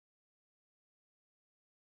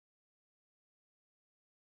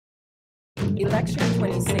Election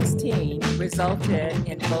 2016 resulted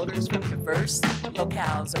in voters from diverse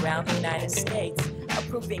locales around the United States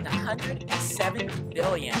approving $170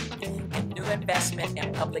 billion in new investment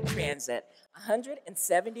in public transit.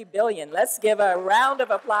 $170 billion. Let's give a round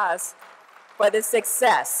of applause for this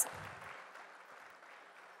success.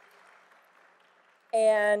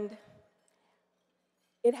 And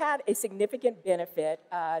it had a significant benefit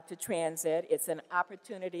to transit. It's an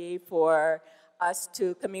opportunity for us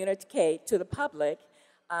to communicate to the public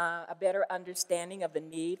a better understanding of the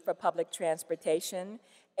need for public transportation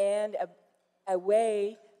and a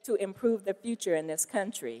way to improve the future in this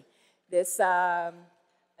country. These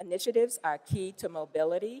initiatives are key to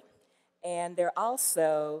mobility, and they're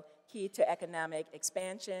also key to economic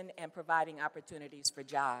expansion and providing opportunities for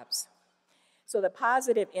jobs. So the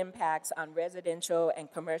positive impacts on residential and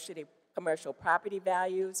commercial property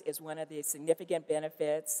values is one of the significant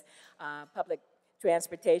benefits. Public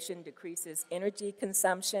transportation decreases energy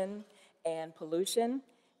consumption and pollution,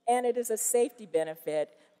 and it is a safety benefit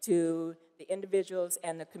to the individuals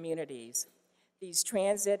and the communities. These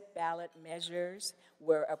transit ballot measures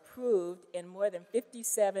were approved in more than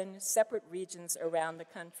 57 separate regions around the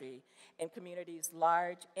country, in communities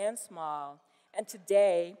large and small, and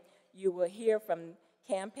today, you will hear from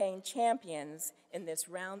campaign champions in this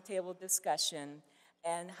roundtable discussion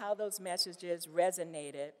and how those messages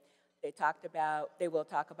resonated. They will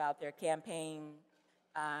talk about their campaign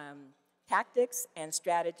tactics and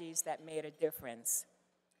strategies that made a difference.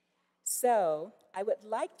 So I would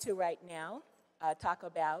like to right now talk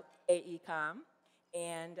about AECOM,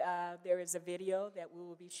 and there is a video that we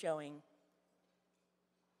will be showing.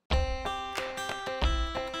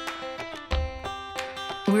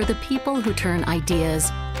 We're the people who turn ideas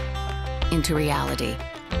into reality.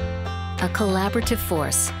 A collaborative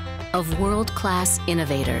force of world-class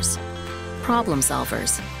innovators, problem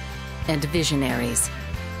solvers, and visionaries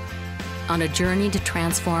on a journey to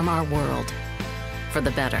transform our world for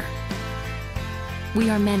the better. We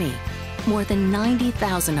are many, more than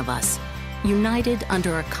 90,000 of us, united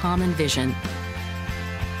under a common vision.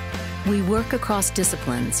 We work across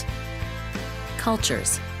disciplines,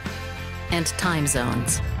 cultures, and time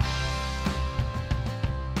zones.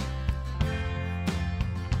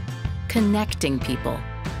 Connecting people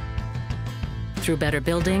through better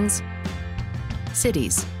buildings,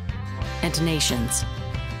 cities, and nations.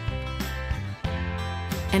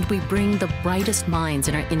 And we bring the brightest minds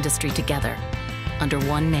in our industry together under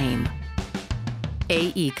one name,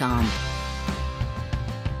 AECOM.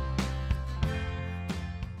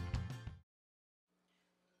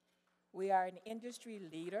 We are an industry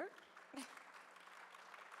leader.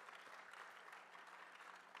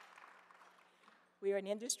 We are an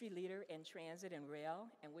industry leader in transit and rail,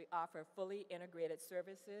 and we offer fully integrated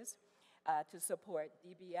services to support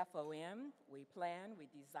DBFOM. We plan, we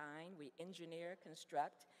design, we engineer,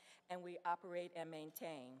 construct, and we operate and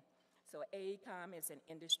maintain. So AECOM is an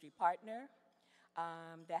industry partner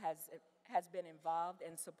that has been involved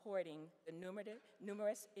in supporting the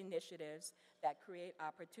numerous initiatives that create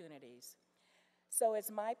opportunities. So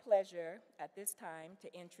it's my pleasure at this time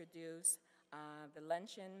to introduce the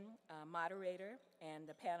luncheon moderator and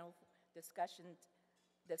the panel discussion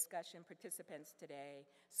participants today.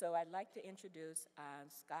 So I'd like to introduce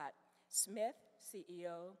Scott Smith,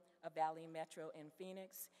 CEO of Valley Metro in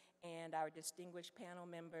Phoenix, and our distinguished panel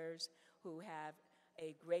members who have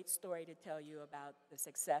a great story to tell you about the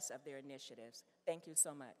success of their initiatives. Thank you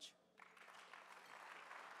so much.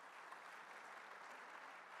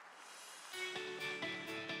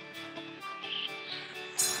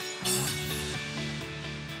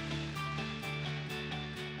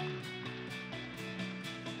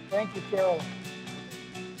 Thank you, Carol.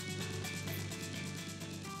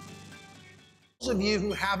 Those of you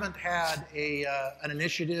who haven't had an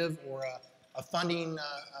initiative or a funding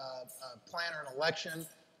plan or an election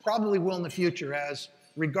probably will in the future, as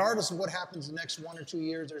regardless of what happens the next 1 or 2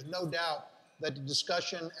 years, there's no doubt that the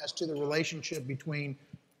discussion as to the relationship between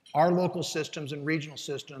our local systems and regional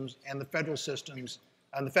systems and the federal systems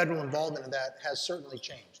and the federal involvement in that has certainly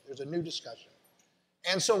changed. There's a new discussion.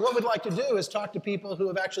 And so what we'd like to do is talk to people who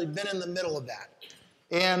have actually been in the middle of that.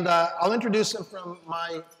 And I'll introduce them from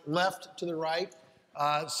my left to the right.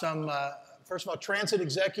 First of all, transit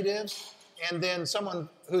executives, and then someone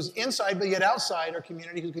who's inside but yet outside our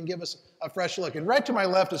community who can give us a fresh look. And right to my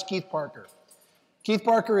left is Keith Parker. Keith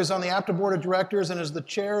Parker is on the APTA Board of Directors and is the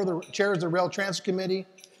chair of the Rail Transit Committee.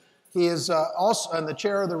 He is also the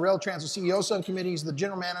chair of the Rail Transit CEO Subcommittee. He's the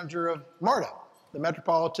general manager of MARTA, the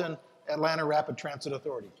Metropolitan Atlanta Rapid Transit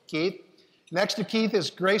Authority. Keith. Next to Keith is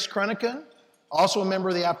Grace Kruniken, also a member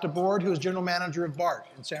of the APTA board, who is general manager of BART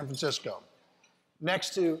in San Francisco.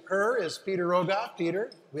 Next to her is Peter Rogoff.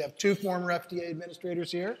 Peter, we have two former FDA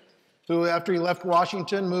administrators here who, after he left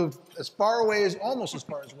Washington, moved as far away as, almost as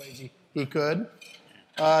far away as he could,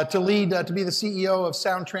 to be the CEO of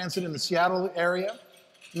Sound Transit in the Seattle area.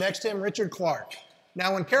 Next to him, Richard Clark.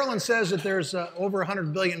 Now, when Carolyn says that there's over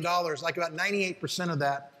 $100 billion, like about 98% of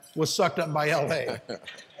that was sucked up by LA.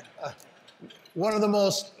 One of the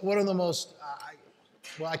most,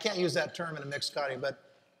 well, I can't use that term in a mixed body, but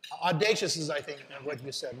audacious is, I think, what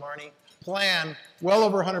you said, Marnie. Plan, well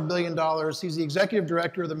over $100 billion. He's the executive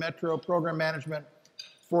director of the Metro Program Management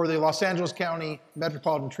for the Los Angeles County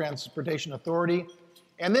Metropolitan Transportation Authority.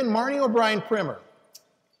 And then Marnie O'Brien Primer,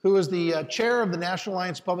 who is the chair of the National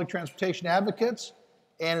Alliance of Public Transportation Advocates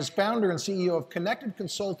and is founder and CEO of Connected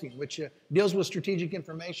Consulting, which deals with strategic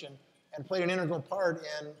information and played an integral part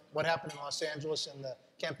in what happened in Los Angeles and the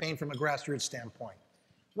campaign from a grassroots standpoint.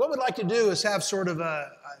 What we'd like to do is have sort of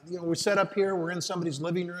we're set up here, we're in somebody's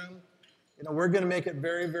living room. We're going to make it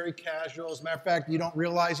very, very casual. As a matter of fact, you don't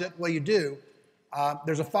realize it. Well, you do.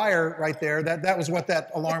 There's a fire right there. That was what that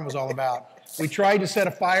alarm was all about. We tried to set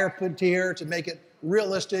a fire put here to make it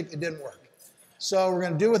realistic. It didn't work. So we're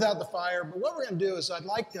going to do without the fire. But what we're going to do is I'd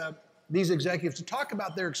like these executives to talk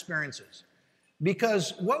about their experiences.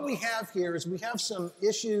 Because what we have here is we have some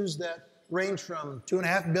issues that range from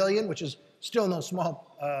 $2.5 billion, which is still no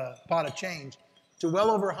small pot of change, to well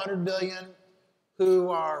over $100 billion, who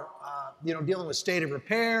are dealing with state of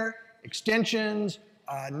repair, extensions,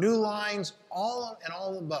 new lines, all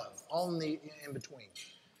above, all in between.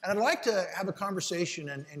 And I'd like to have a conversation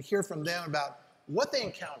and hear from them about what they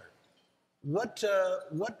encountered.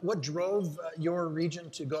 What drove your region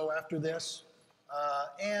to go after this?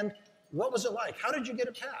 And what was it like? How did you get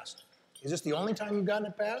it passed? Is this the only time you've gotten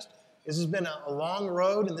it passed? Has this been a long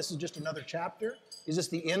road and this is just another chapter? Is this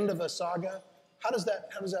the end of a saga? How does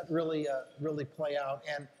that really play out?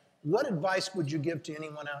 And what advice would you give to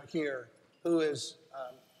anyone out here who is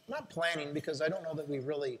not planning, because I don't know that we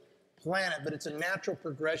really plan it, but it's a natural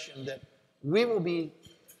progression that we will be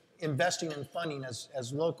investing in funding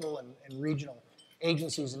as local and regional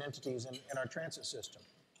agencies and entities in our transit system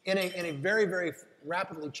in a very, very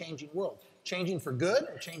rapidly changing world, changing for good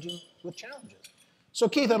or changing with challenges. So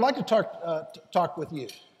Keith, I'd like to talk with you.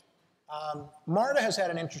 MARTA has had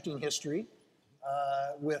an interesting history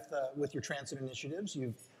with your transit initiatives.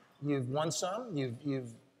 You've won some. You've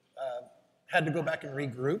had to go back and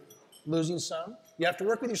regroup, losing some. You have to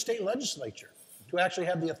work with your state legislature to actually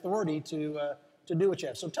have the authority to do what you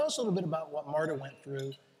have. So tell us a little bit about what MARTA went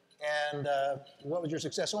through and what was your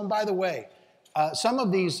success. Oh, and by the way, some of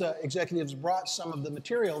these executives brought some of the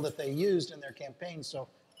material that they used in their campaigns, so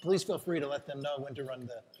please feel free to let them know when to run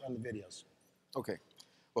the videos. Okay.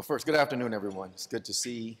 Well, first, good afternoon, everyone. It's good to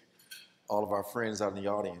see all of our friends out in the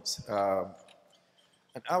audience.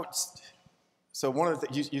 So one of the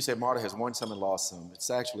things, you said MARTA has won some and lost some. It's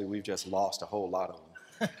actually, we've just lost a whole lot of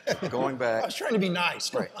them. Going back, I was trying to be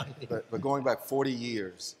nice. Right, but going back 40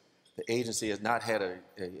 years, the agency has not had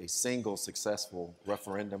a single successful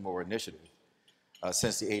referendum or initiative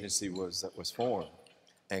since the agency was formed.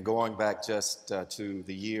 And going back just to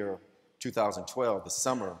the year 2012, the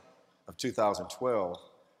summer of 2012,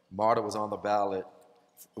 MARTA was on the ballot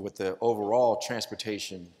with the overall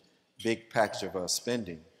transportation big package of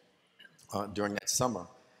spending during that summer,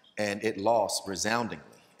 and it lost resoundingly.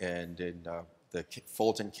 And in the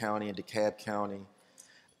Fulton County and DeKalb County,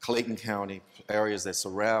 Clayton County, areas that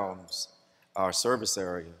surrounds our service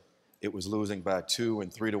area, it was losing by 2-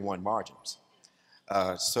 and 3-to-1 margins.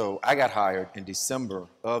 So I got hired in December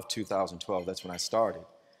of 2012. That's when I started.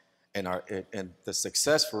 And the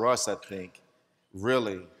success for us, I think,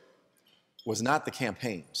 really was not the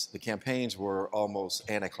campaigns. The campaigns were almost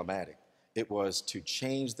anticlimactic. It was to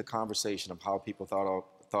change the conversation of how people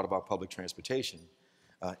thought about public transportation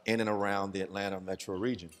in and around the Atlanta metro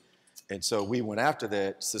region. And so we went after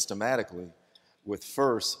that systematically with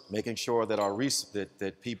first making sure that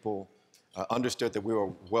that people understood that we were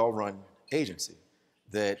a well-run agency,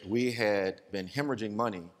 that we had been hemorrhaging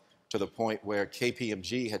money to the point where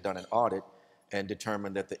KPMG had done an audit and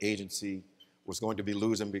determined that the agency was going to be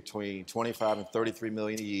losing between $25 and $33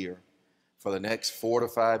 million a year for the next 4 to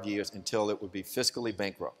 5 years until it would be fiscally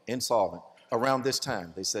bankrupt, insolvent. Around this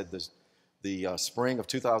time, they said the spring of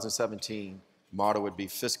 2017, MARTA would be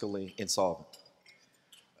fiscally insolvent.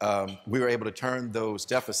 We were able to turn those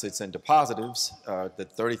deficits into positives. The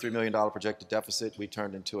 $33 million projected deficit, we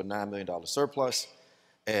turned into a $9 million surplus.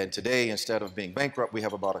 And today, instead of being bankrupt, we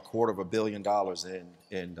have about $250 million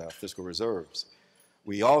in fiscal reserves.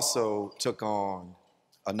 We also took on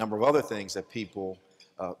a number of other things that people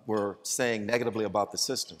were saying negatively about the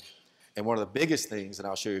system. And one of the biggest things, and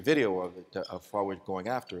I'll show you a video of it, of how we're going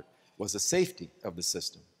after it, was the safety of the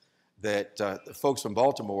system. That the folks from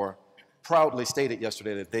Baltimore proudly stated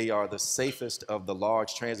yesterday that they are the safest of the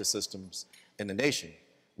large transit systems in the nation.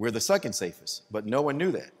 We're the second safest, but no one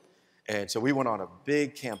knew that. And so we went on a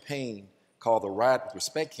big campaign called the Ride with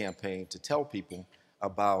Respect campaign to tell people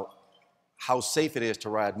about how safe it is to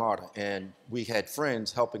ride MARTA. And we had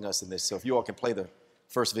friends helping us in this. So if you all can play the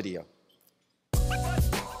first video.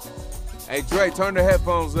 Hey, Dre, turn the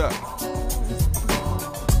headphones up.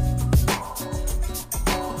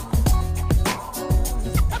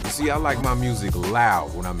 See, I like my music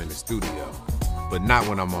loud when I'm in the studio, but not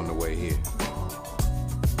when I'm on the way here.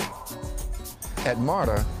 At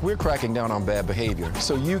MARTA, we're cracking down on bad behavior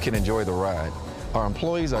so you can enjoy the ride. Our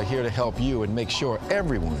employees are here to help you and make sure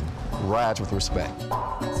everyone rides with respect.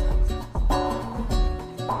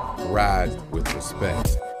 Ride with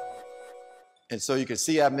respect. And so you can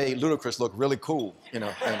see I made Ludacris look really cool, you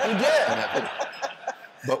know. And, you did.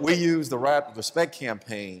 But we used the Ride with Respect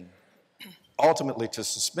campaign ultimately to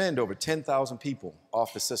suspend over 10,000 people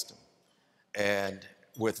off the system. And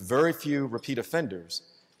with very few repeat offenders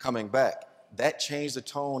coming back, that changed the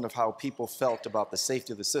tone of how people felt about the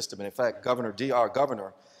safety of the system. And in fact, our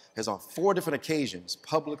governor, has on 4 different occasions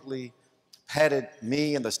publicly patted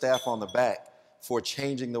me and the staff on the back for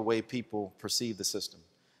changing the way people perceive the system.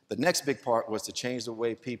 The next big part was to change the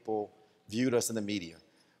way people viewed us in the media.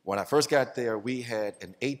 When I first got there, we had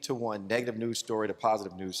an 8-to-1 negative news story to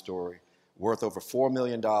positive news story worth over $4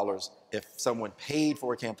 million if someone paid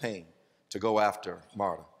for a campaign to go after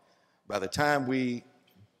MARTA. By the time we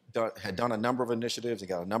had done a number of initiatives and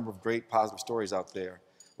got a number of great positive stories out there,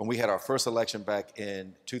 when we had our first election back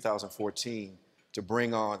in 2014 to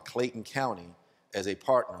bring on Clayton County as a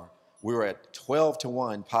partner, we were at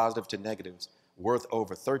 12-to-1 positive to negatives, worth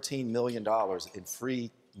over $13 million in free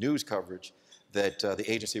news coverage that the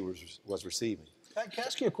agency was receiving. Can I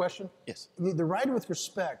ask you a question? Yes. The Ride with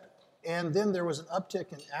Respect, and then there was an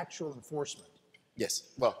uptick in actual enforcement.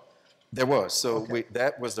 Yes, well, there was. So Okay.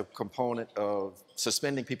 that was the component of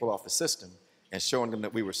suspending people off the system and showing them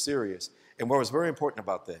that we were serious. And what was very important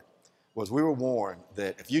about that was we were warned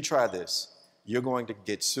that if you try this, you're going to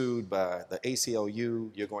get sued by the ACLU,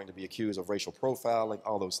 you're going to be accused of racial profiling,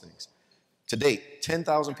 all those things. To date,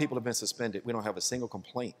 10,000 people have been suspended. We don't have a single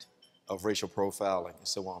complaint of racial profiling and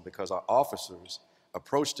so on because our officers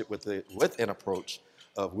approached it with an approach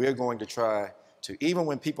of we're going to try to, even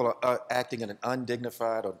when people are acting in an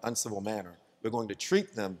undignified or uncivil manner, we're going to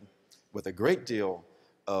treat them with a great deal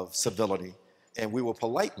of civility, and we will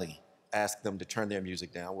politely ask them to turn their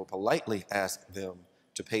music down. We'll politely ask them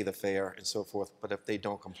to pay the fare and so forth, but if they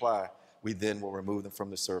don't comply, we then will remove them from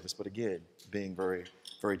the service. But again, being very,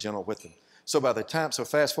 very gentle with them. So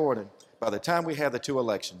fast forwarding, by the time we had the 2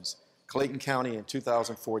 elections, Clayton County in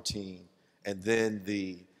 2014, and then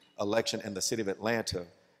the election in the city of Atlanta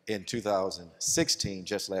in 2016,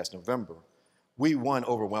 just last November, we won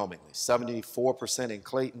overwhelmingly, 74% in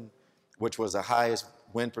Clayton, which was the highest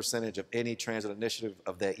win percentage of any transit initiative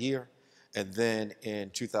of that year. And then in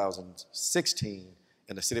 2016,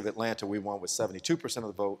 in the city of Atlanta, we won with 72% of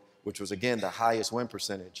the vote, which was again the highest win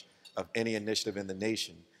percentage of any initiative in the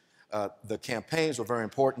nation. The campaigns were very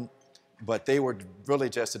important, but they were really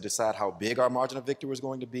just to decide how big our margin of victory was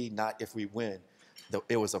going to be, not if we win.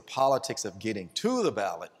 It was a politics of getting to the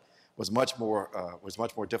ballot was much more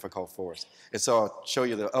difficult for us. And so I'll show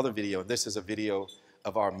you the other video. This is a video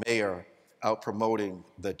of our mayor out promoting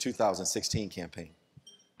the 2016 campaign.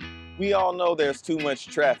 We all know there's too much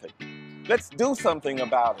traffic. Let's do something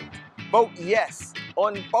about it. Vote yes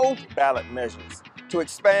on both ballot measures to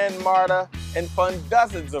expand MARTA and fund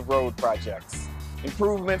dozens of road projects.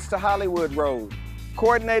 Improvements to Hollywood Road,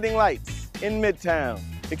 coordinating lights in Midtown,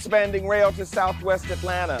 expanding rail to Southwest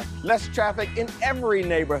Atlanta, less traffic in every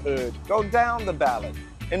neighborhood. Go down the ballot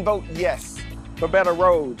and vote yes for better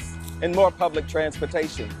roads and more public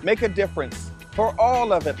transportation. Make a difference for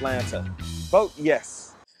all of Atlanta. Vote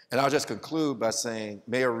yes. And I'll just conclude by saying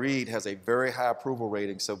Mayor Reed has a very high approval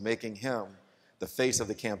rating, so making him the face of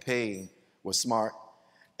the campaign was smart.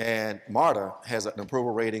 And MARTA has an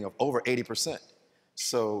approval rating of over 80%.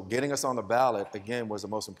 So getting us on the ballot, again, was the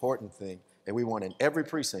most important thing. And we won in every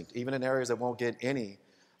precinct, even in areas that won't get any,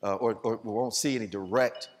 or won't see any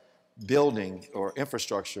direct building or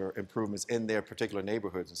infrastructure improvements in their particular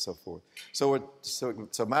neighborhoods and so forth.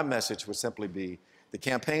 So my message would simply be, the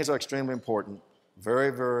campaigns are extremely important, very,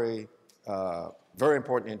 very, very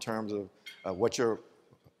important in terms of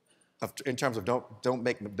don't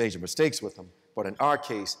make major mistakes with them. But in our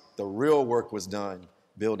case, the real work was done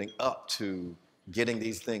building up to getting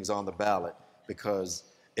these things on the ballot, because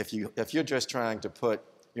If you're just trying to put,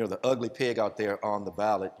 the ugly pig out there on the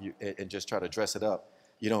ballot and just try to dress it up,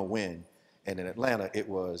 you don't win. And in Atlanta, it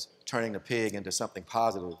was turning the pig into something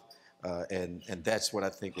positive, and that's what I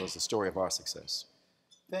think was the story of our success.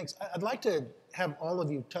 Thanks. I'd like to have all of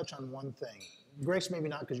you touch on one thing. Grace, maybe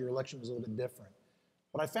not, because your election was a little bit different.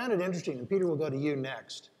 But I found it interesting, and Peter, will go to you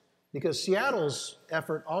next, because Seattle's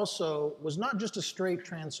effort also was not just a straight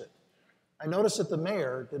transit. I noticed that the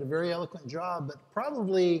mayor did a very eloquent job, but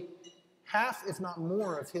probably half, if not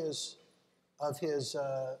more, of his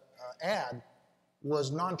ad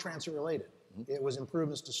was non-transit related. It was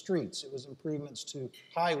improvements to streets. It was improvements to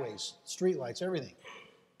highways, streetlights, everything.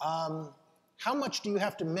 How much do you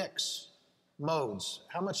have to mix modes?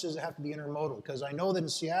 How much does it have to be intermodal? Because I know that in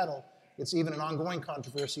Seattle, it's even an ongoing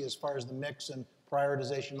controversy as far as the mix and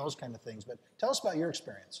prioritization, those kind of things. But tell us about your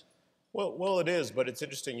experience. Well, it is, but it's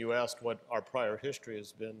interesting you asked what our prior history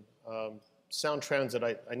has been. Sound Transit,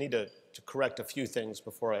 I need to correct a few things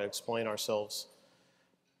before I explain ourselves.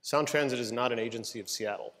 Sound Transit is not an agency of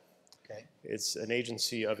Seattle. Okay. It's an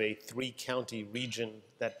agency of a 3-county region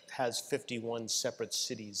that has 51 separate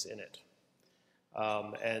cities in it.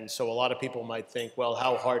 And so a lot of people might think, well,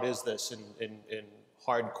 how hard is this in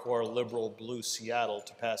hardcore liberal blue Seattle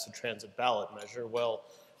to pass a transit ballot measure? Well,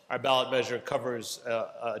 our ballot measure covers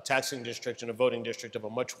a taxing district and a voting district of a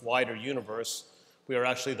much wider universe. We are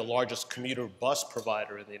actually the largest commuter bus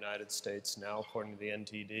provider in the United States now, according to the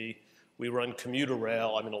NTD. We run commuter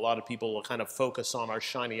rail. I mean, a lot of people will kind of focus on our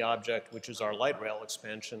shiny object, which is our light rail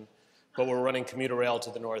expansion. But we're running commuter rail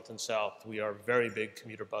to the north and south. We are a very big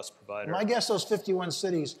commuter bus provider. I guess those 51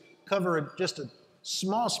 cities cover just a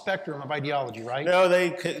small spectrum of ideology, right? No,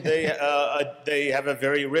 they have a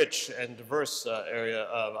very rich and diverse area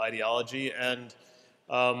of ideology, and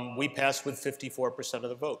we passed with 54% of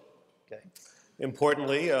the vote. Okay.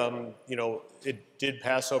 Importantly, it did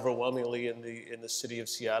pass overwhelmingly in the city of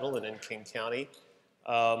Seattle and in King County,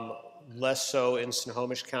 less so in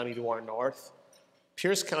Snohomish County to our north.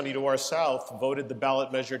 Pierce County to our south voted the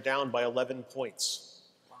ballot measure down by 11 points.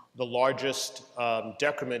 The largest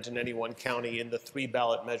decrement in any one county in the 3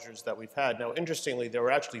 ballot measures that we've had. Now, interestingly, there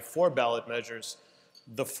were actually 4 ballot measures.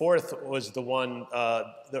 The 4th was the one,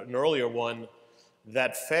 an earlier one,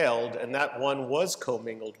 that failed, and that one was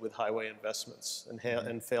commingled with highway investments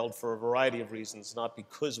and failed for a variety of reasons, not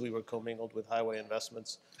because we were commingled with highway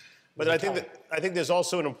investments. But I think there's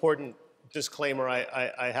also an important disclaimer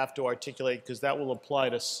I have to articulate, because that will apply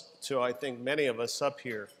to I think many of us up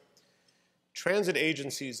here. Transit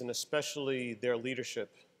agencies, and especially their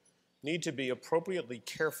leadership, need to be appropriately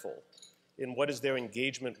careful in what is their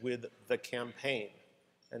engagement with the campaign.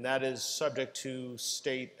 And that is subject to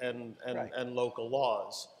state and local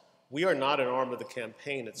laws. We are not an arm of the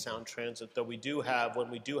campaign at Sound Transit, though we do have, when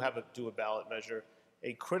we do a ballot measure,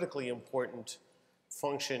 a critically important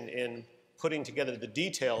function in putting together the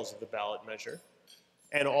details of the ballot measure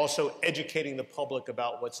and also educating the public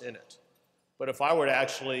about what's in it. But if I were to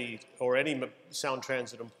actually, or any Sound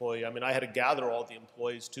Transit employee, I mean, I had to gather all the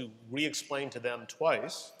employees to re-explain to them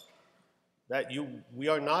twice that we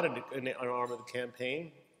are not an arm of the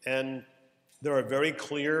campaign, and there are very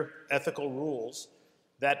clear ethical rules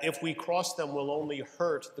that if we cross them will only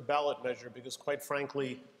hurt the ballot measure, because quite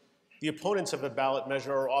frankly, the opponents of a ballot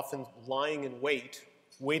measure are often lying in wait,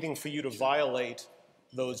 waiting for you to violate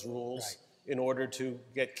those rules. Right. In order to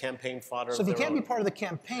get campaign fodder. So if you can't be part of the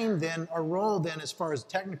campaign, then our role then as far as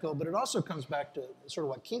technical, but it also comes back to sort of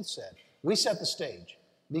what Keith said. We set the stage,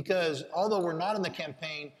 because although we're not in the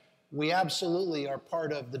campaign, we absolutely are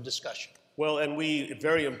part of the discussion. Well, and we,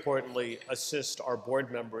 very importantly, assist our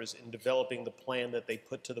board members in developing the plan that they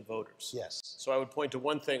put to the voters. Yes. So I would point to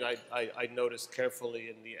one thing I noticed carefully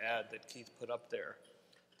in the ad that Keith put up there.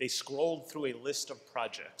 They scrolled through a list of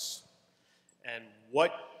projects, and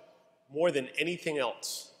more than anything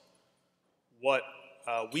else, what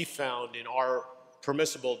we found in our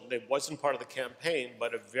permissible, it wasn't part of the campaign,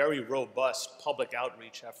 but a very robust public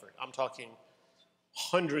outreach effort. I'm talking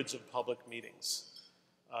hundreds of public meetings,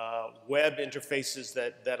 web interfaces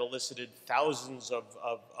that elicited thousands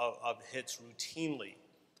of hits routinely,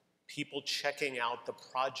 people checking out the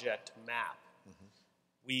project map.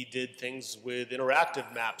 We did things with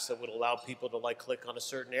interactive maps that would allow people to click on a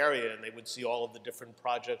certain area and they would see all of the different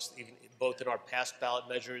projects, even both in our past ballot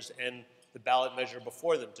measures and the ballot measure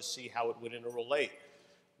before them, to see how it would interrelate.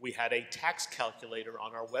 We had a tax calculator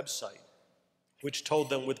on our website, which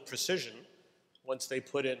told them with precision, once they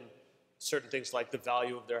put in certain things like the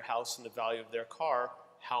value of their house and the value of their car,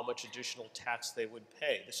 how much additional tax they would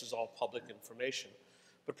pay. This is all public information.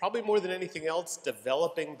 But probably more than anything else,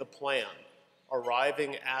 developing the plan,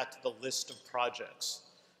 arriving at the list of projects.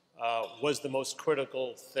 was the most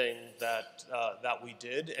critical thing that, that we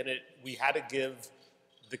did. And we had to give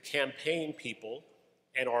the campaign people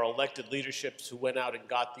and our elected leaderships who went out and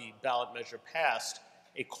got the ballot measure passed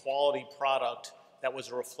a quality product that was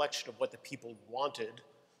a reflection of what the people wanted,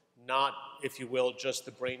 not, if you will, just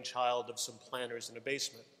the brainchild of some planners in a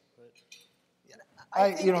basement.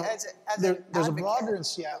 I think you know, as there's a advocate- blogger in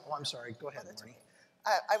Seattle. Oh, I'm sorry. Go ahead, Marnie.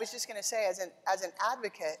 I was just going to say, as an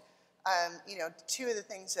advocate, you know, two of the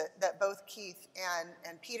things that both Keith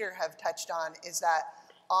and Peter have touched on is that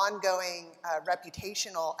ongoing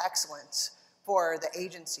reputational excellence for the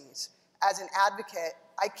agencies. As an advocate,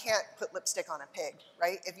 I can't put lipstick on a pig,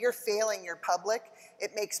 right? If you're failing your public,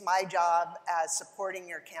 it makes my job as supporting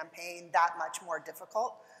your campaign that much more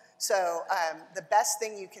difficult. So the best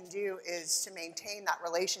thing you can do is to maintain that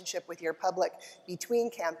relationship with your public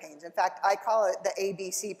between campaigns. In fact, I call it the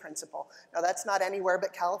ABC principle. Now, that's not anywhere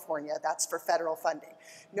but California. That's for federal funding.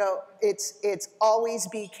 No, it's always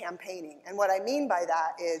be campaigning. And what I mean by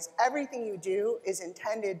that is everything you do is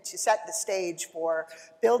intended to set the stage for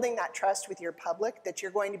building that trust with your public that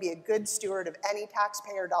you're going to be a good steward of any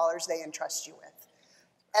taxpayer dollars they entrust you with.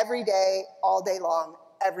 Every day, all day long,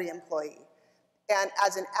 every employee. And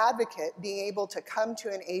as an advocate, being able to come to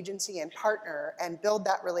an agency and partner and build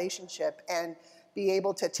that relationship and be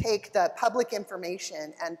able to take the public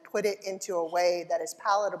information and put it into a way that is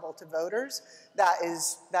palatable to voters, that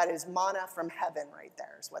is manna from heaven right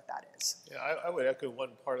there is what that is. Yeah, I would echo one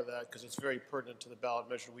part of that because it's very pertinent to the ballot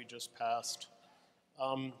measure we just passed.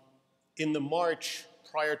 In the March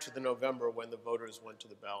prior to the November when the voters went to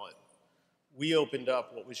the ballot, we opened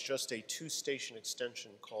up what was just a 2-station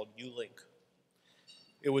extension called ULink.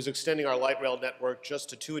 It was extending our light rail network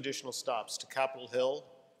just to 2 additional stops, to Capitol Hill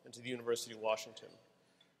and to the University of Washington.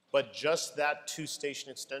 But just that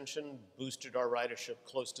 2-station extension boosted our ridership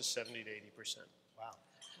close to 70 to 80%.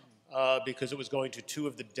 Wow. Because it was going to 2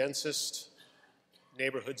 of the densest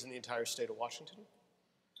neighborhoods in the entire state of Washington.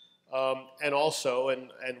 And also,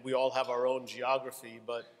 and we all have our own geography,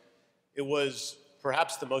 but it was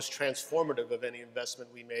perhaps the most transformative of any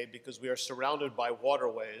investment we made because we are surrounded by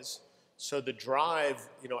waterways. So the drive,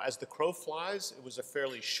 you know, as the crow flies, it was a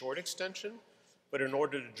fairly short extension, but in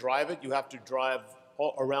order to drive it, you have to drive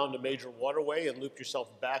around a major waterway and loop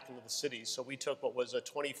yourself back into the city. So we took what was a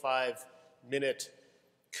 25-minute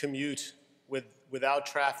commute without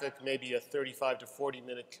traffic, maybe a 35 to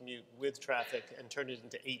 40-minute commute with traffic, and turned it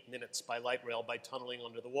into 8 minutes by light rail by tunneling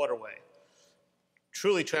under the waterway.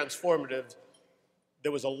 Truly transformative.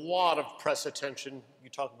 There was a lot of press attention.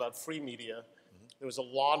 You talk about free media. There was a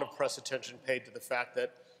lot of press attention paid to the fact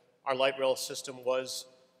that our light rail system was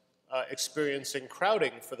experiencing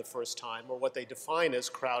crowding for the first time, or what they define as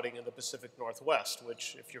crowding in the Pacific Northwest,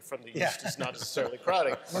 which, if you're from the East, is not necessarily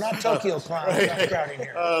crowding. We're not Tokyo clowns, right? We're not crowding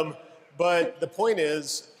here. But the point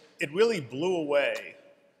is, it really blew away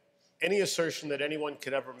any assertion that anyone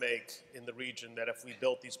could ever make in the region that if we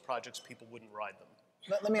built these projects, people wouldn't ride them.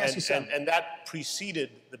 Let me ask you something. And that preceded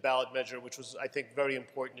the ballot measure, which was, I think, very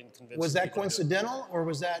important in convincing Was that people coincidental, or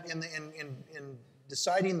was that in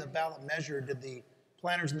deciding the ballot measure, did the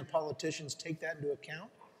planners and the politicians take that into account?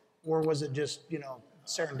 Or was it just, you know,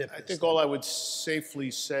 serendipitous? I think all I would safely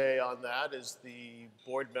say on that is the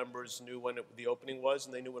board members knew when the opening was,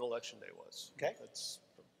 and they knew when election day was. Okay.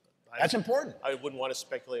 That's important. I wouldn't want to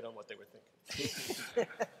speculate on what they were thinking.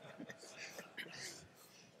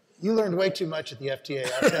 You learned way too much at the FTA,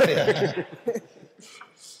 I'll tell you.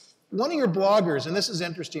 One of your bloggers, and this is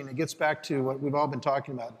interesting, it gets back to what we've all been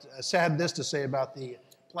talking about, had this to say about the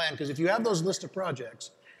plan, because if you have those list of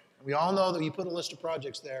projects, and we all know that you put a list of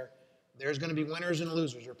projects there, there's going to be winners and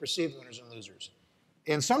losers, or perceived winners and losers.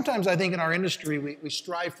 And sometimes I think in our industry, we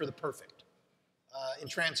strive for the perfect in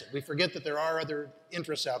transit. We forget that there are other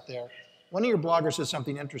interests out there. One of your bloggers said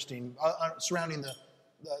something interesting surrounding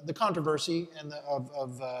the controversy and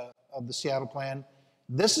of the Seattle plan.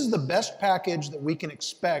 This is the best package that we can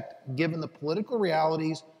expect given the political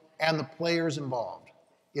realities and the players involved.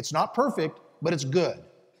 It's not perfect, but it's good.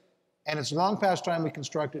 And it's long past time we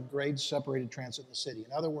constructed grade-separated transit in the city.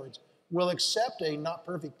 In other words, we'll accept a not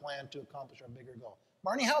perfect plan to accomplish our bigger goal.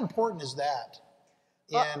 Marnie, how important is that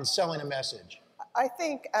in selling a message? I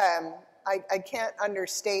think I can't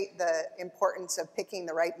understate the importance of picking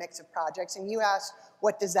the right mix of projects. And you asked,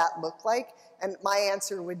 what does that look like? And my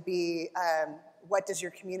answer would be, what does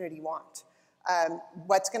your community want?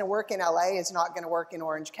 What's going to work in LA is not going to work in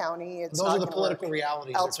Orange County. It's Those not are the gonna political work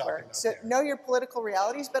realities elsewhere. we're talking about So there. know your political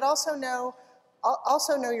realities, but also know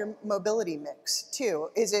your mobility mix too.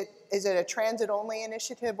 Is is it a transit-only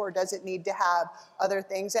initiative, or does it need to have other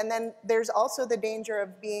things? And then there's also the danger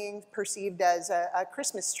of being perceived as a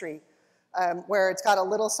Christmas tree, where it's got a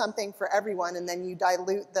little something for everyone, and then you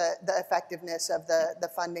dilute the effectiveness of the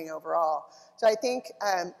funding overall. So I think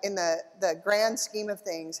in the grand scheme of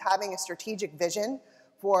things, having a strategic vision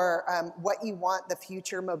for what you want the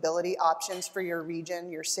future mobility options for your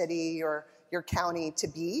region, your city, or your county to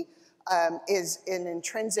be, is an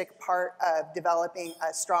intrinsic part of developing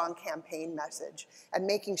a strong campaign message and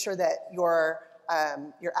making sure that your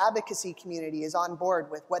advocacy community is on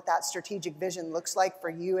board with what that strategic vision looks like for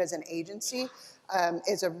you as an agency,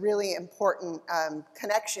 is a really important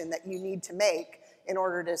connection that you need to make in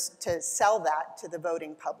order to sell that to the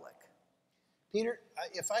voting public. Peter,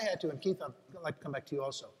 if I had to, and Keith, I'd like to come back to you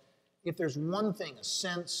also. If there's one thing, a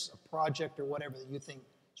sense, a project, or whatever that you think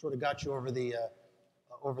sort of got you over the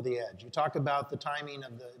edge. You talked about the timing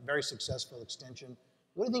of the very successful extension.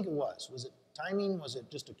 What do you think it was? Was it timing? Was it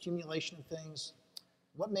just accumulation of things?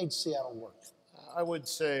 What made Seattle work? I would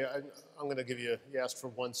say, I'm going to give you asked for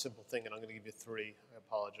one simple thing, and I'm going to give you three. I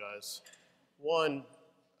apologize. One,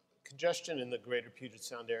 congestion in the greater Puget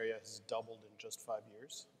Sound area has doubled in just 5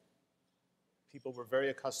 years. People were very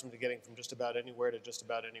accustomed to getting from just about anywhere to just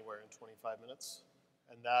about anywhere in 25 minutes,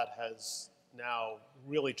 and that has now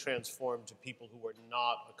really transformed to people who were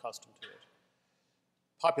not accustomed to it.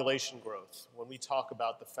 Population growth. When we talk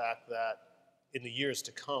about the fact that in the years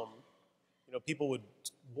to come, people would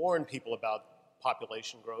warn people about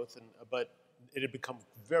population growth, but it had become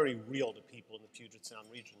very real to people in the Puget Sound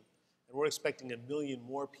region. And we're expecting 1 million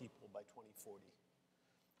more people by 2040.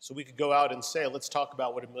 So we could go out and say, let's talk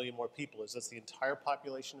about what 1 million more people is. That's the entire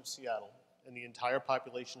population of Seattle and the entire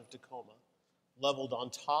population of Tacoma, leveled on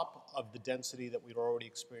top of the density that we're already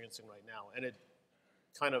experiencing right now. And it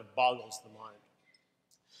kind of boggles the mind.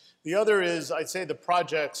 The other is, I'd say the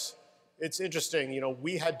projects, it's interesting,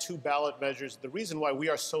 we had 2 ballot measures. The reason why we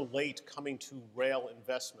are so late coming to rail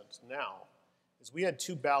investment now is we had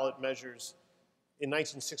 2 ballot measures in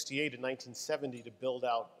 1968 and 1970 to build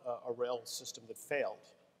out a rail system that failed.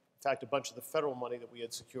 In fact, a bunch of the federal money that we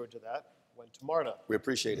had secured to that went to MARTA. We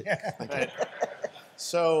appreciate it. Right.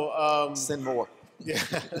 So send more. Yeah.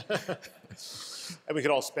 And we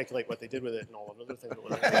could all speculate what they did with it and all of other things.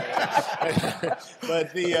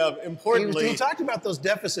 But importantly, he talked about those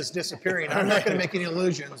deficits disappearing. I'm not going to make any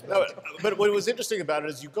illusions. But what was interesting about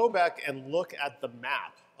it is you go back and look at the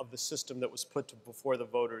map of the system that was put before the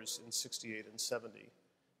voters in 68 and 70,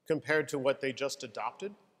 compared to what they just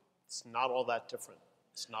adopted. It's not all that different.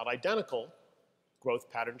 It's not identical.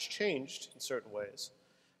 Growth patterns changed in certain ways.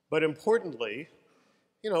 But importantly,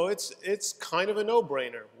 it's kind of a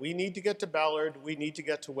no-brainer. We need to get to Ballard. We need to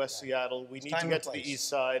get to West Seattle. We need to get to the east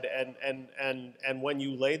side. And when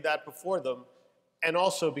you laid that before them, and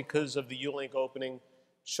also because of the ULink opening,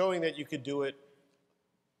 showing that you could do it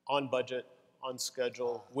on budget, on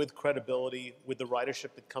schedule, with credibility, with the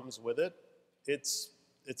ridership that comes with it, it's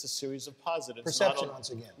a series of positives. Perception,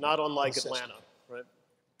 once again. Not unlike Atlanta, right?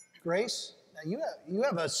 Grace, now you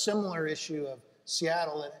have a similar issue of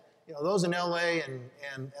Seattle. Those in LA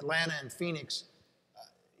and Atlanta and Phoenix,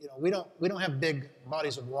 we don't have big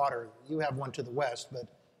bodies of water. You have one to the west, but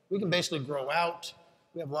we can basically grow out.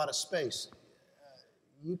 We have a lot of space.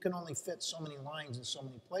 You can only fit so many lines in so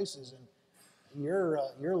many places, and your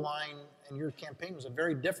line and your campaign was a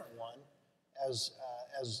very different one. As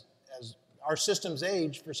our systems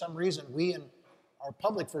age, for some reason, we and our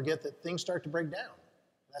public forget that things start to break down.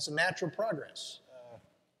 That's a natural progress.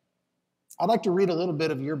 I'd like to read a little bit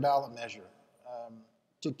of your ballot measure.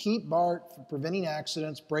 To keep BART from preventing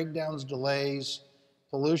accidents, breakdowns, delays,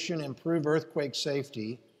 pollution, improve earthquake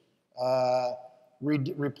safety,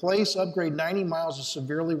 replace, upgrade 90 miles of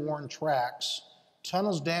severely worn tracks,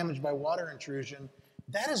 tunnels damaged by water intrusion.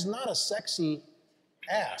 That is not a sexy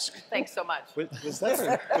ask. Thanks so much. Was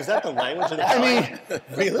that the language of the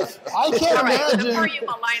really? I can't imagine. Before you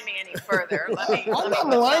malign me any further, I'm not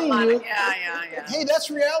maligning you. Yeah. Hey, that's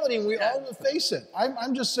reality, and we all will face it.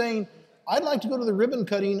 I'm just saying, I'd like to go to the ribbon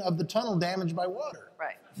cutting of the tunnel damaged by water.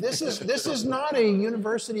 Right. This is not a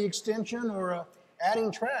university extension or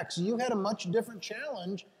adding tracks. You had a much different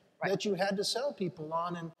challenge that you had to sell people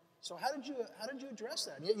on, and so how did you address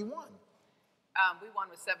that? Yeah, you won. We won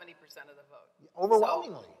with 70% of the vote.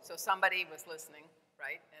 Overwhelmingly. So somebody was listening,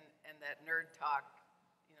 right? And that nerd talk,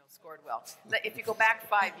 scored well. If you go back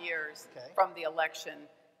 5 years from the election,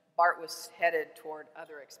 BART was headed toward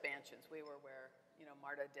other expansions. We were where,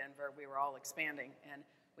 MARTA, Denver, we were all expanding. And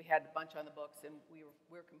we had a bunch on the books, and we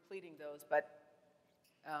were completing those. But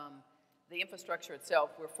the infrastructure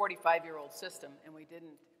itself, we're a 45-year-old system, and we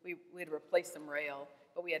had replaced some rail,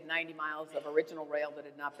 but we had 90 miles of original rail that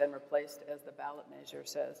had not been replaced, as the ballot measure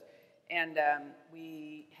says. And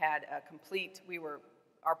we had a complete,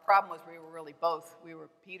 our problem was we were really both. We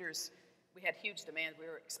had huge demand.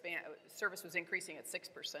 Service was increasing at 6%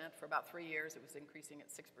 for about 3 years. It was increasing at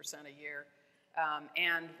 6% a year.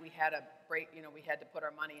 And we had we had to put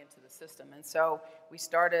our money into the system. And so we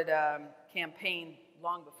started a campaign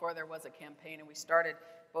long before there was a campaign, and we started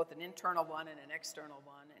both an internal one and an external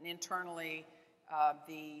one. And internally,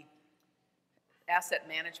 the asset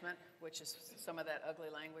management, which is some of that ugly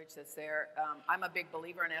language that's there. I'm a big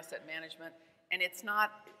believer in asset management, and it's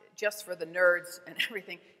not just for the nerds and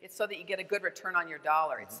everything. It's so that you get a good return on your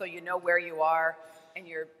dollar. It's so you know where you are and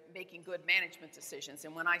you're making good management decisions.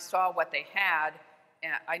 And when I saw what they had,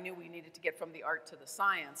 I knew we needed to get from the art to the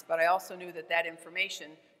science, but I also knew that that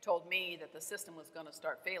information told me that the system was going to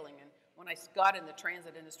start failing. And when I got in the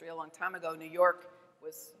transit industry a long time ago, New York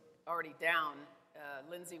was already down.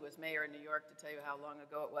 Lindsay was mayor in New York, to tell you how long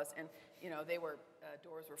ago it was, and they were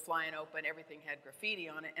doors were flying open, everything had graffiti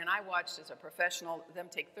on it, and I watched as a professional them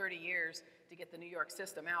take 30 years to get the New York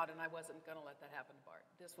system out, and I wasn't going to let that happen to BART.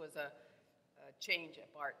 This was a change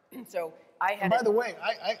at BART. So I had. And by the way,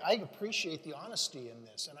 I appreciate the honesty in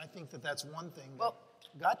this, and I think that that's one thing that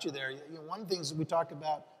got you there. One thing is we talked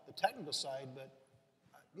about the technical side, but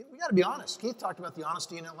we got to be honest. Keith talked about the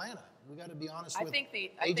honesty in Atlanta. We got to be honest with I think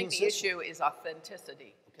the issue is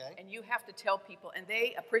authenticity. Okay. And you have to tell people, and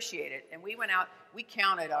they appreciate it. And we went out, we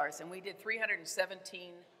counted ours, and we did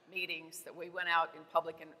 317 meetings that we went out in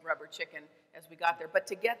public and rubber chicken as we got there. But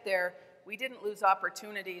to get there, we didn't lose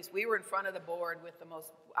opportunities. We were in front of the board with the most,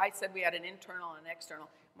 I said we had an internal and an external.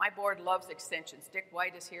 My board loves extensions. Dick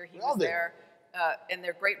White is here, he was there. And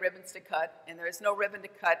they're great ribbons to cut, and there is no ribbon to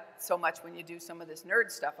cut so much when you do some of this nerd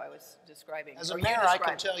stuff I was describing. As a mayor, I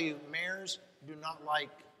can tell you, mayors do not like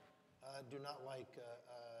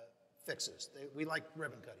fixes. We like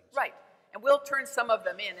ribbon cuttings. Right, and we'll turn some of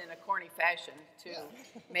them in a corny fashion to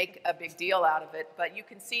make a big deal out of it. But you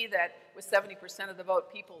can see that with 70% of the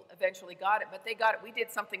vote, people eventually got it. But they got it. We did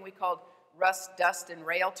something we called Rust, Dust, and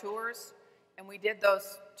Rail Tours, and we did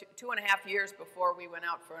those 2.5 years before we went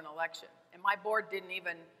out for an election. And my board didn't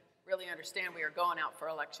even really understand we were going out for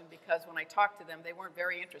election, because when I talked to them, they weren't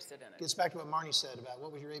very interested in it. Gets back to what Marnie said about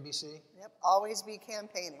what was your ABC? Yep, always be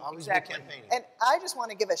campaigning. Always be campaigning. And I just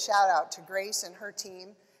want to give a shout out to Grace and her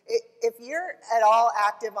team. If you're at all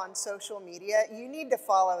active on social media, you need to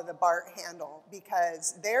follow the BART handle,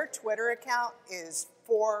 because their Twitter account is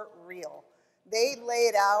for real. They lay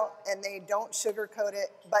it out and they don't sugarcoat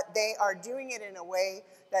it, but they are doing it in a way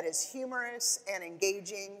that is humorous and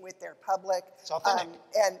engaging with their public. It's authentic.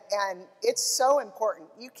 And it's so important.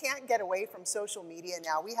 You can't get away from social media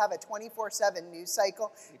now. We have a 24/7 news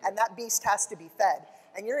cycle, and that beast has to be fed.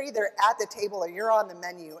 And you're either at the table or you're on the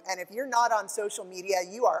menu. And if you're not on social media,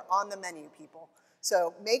 you are on the menu, people.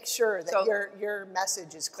 So make sure that your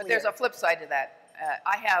message is clear. But there's a flip side to that.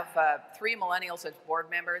 I have 3 millennials as board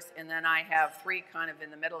members, and then I have 3 kind of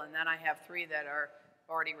in the middle, and then I have 3 that are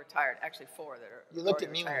already retired. Actually, 4 that are. You looked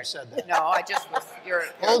at me when you said that. No, I just was. You're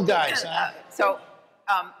old guys, huh? So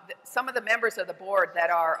some of the members of the board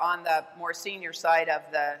that are on the more senior side of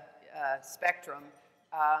the spectrum,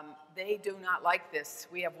 they do not like this.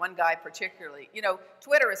 We have one guy particularly.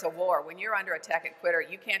 Twitter is a war. When you're under attack at Twitter,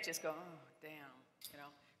 you can't just go, oh, damn,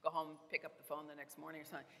 go home, pick up the phone the next morning or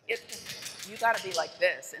something. You got to be like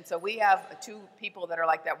this. And so we have 2 people that are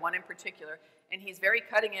like that, one in particular, and he's very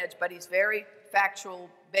cutting edge, but he's very factual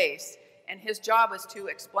based. And his job is to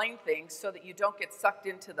explain things so that you don't get sucked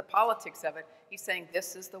into the politics of it. He's saying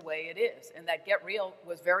this is the way it is. And that get real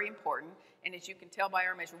was very important. And as you can tell by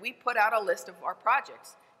our measure, we put out a list of our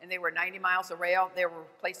projects. And they were 90 miles of rail. They were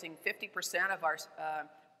replacing 50% of our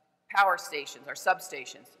power stations, our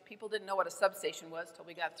substations. People didn't know what a substation was till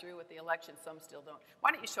we got through with the election. Some still don't.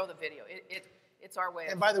 Why don't you show the video? It's our way.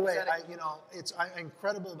 And by the way, it's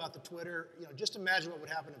incredible about the Twitter. Just imagine what would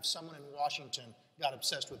happen if someone in Washington got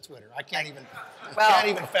obsessed with Twitter. I can't even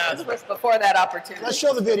fathom. This was before that opportunity. Let's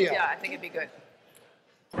show the video. Yeah, I think it'd be good.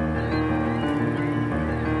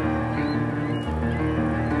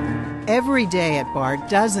 Every day at BART,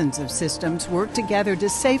 dozens of systems work together to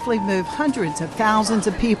safely move hundreds of thousands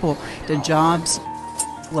of people to jobs,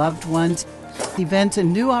 loved ones, events,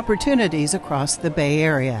 and new opportunities across the Bay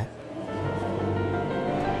Area.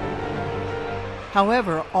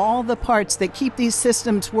 However, all the parts that keep these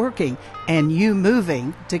systems working and you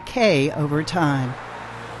moving decay over time.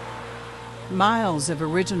 Miles of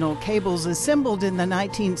original cables assembled in the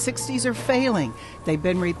 1960s are failing. They've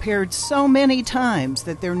been repaired so many times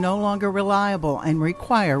that they're no longer reliable and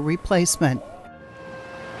require replacement.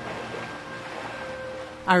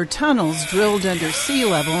 Our tunnels drilled under sea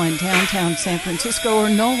level in downtown San Francisco are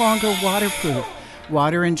no longer waterproof.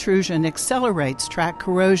 Water intrusion accelerates track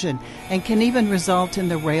corrosion and can even result in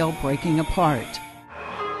the rail breaking apart.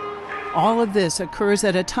 All of this occurs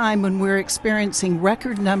at a time when we're experiencing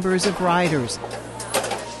record numbers of riders.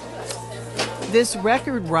 This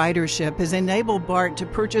record ridership has enabled BART to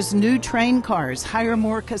purchase new train cars, hire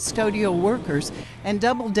more custodial workers, and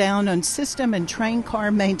double down on system and train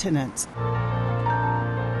car maintenance.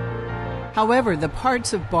 However, the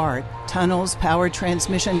parts of BART, tunnels, power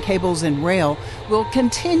transmission cables, and rail, will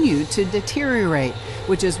continue to deteriorate,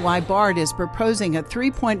 which is why BART is proposing a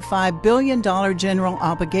 $3.5 billion general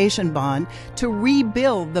obligation bond to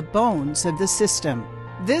rebuild the bones of the system.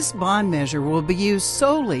 This bond measure will be used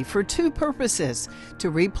solely for two purposes: to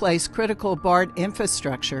replace critical BART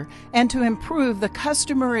infrastructure and to improve the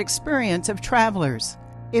customer experience of travelers.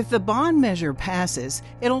 If the bond measure passes,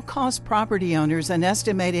 it'll cost property owners an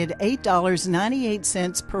estimated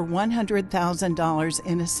 $8.98 per $100,000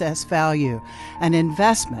 in assessed value, an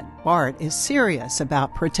investment BART is serious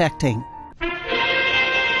about protecting.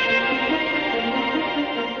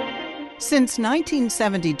 Since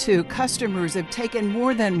 1972, customers have taken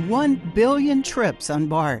more than 1 billion trips on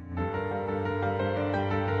BART.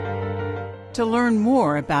 To learn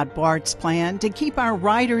more about BART's plan to keep our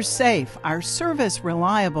riders safe, our service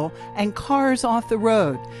reliable, and cars off the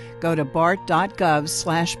road, go to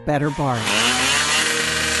bart.gov/betterbart.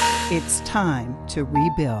 It's time to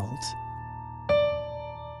rebuild.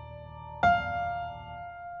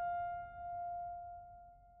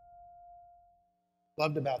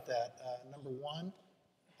 Loved about that. Number one,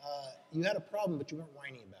 you had a problem, but you weren't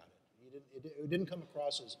whining about it. It didn't come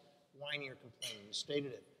across as whiny or complaining. You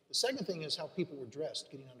stated it. The second thing is how people were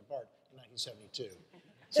dressed getting onto BART in 1972.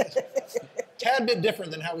 Tad bit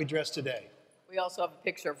different than how we dress today. We also have a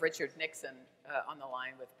picture of Richard Nixon on the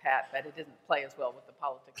line with Pat, but it didn't play as well with the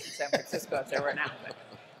politics in San Francisco as they were now. But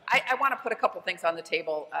I want to put a couple things on the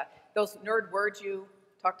table. Those nerd words you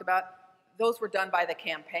talked about, those were done by the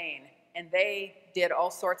campaign, and they did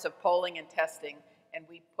all sorts of polling and testing, and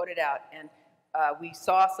we put it out. And we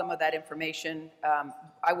saw some of that information.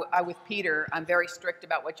 With Peter, I'm very strict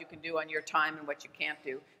about what you can do on your time and what you can't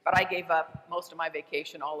do. But I gave up most of my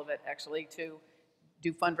vacation, all of it actually, to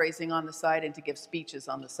do fundraising on the side and to give speeches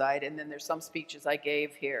on the side. And then there's some speeches I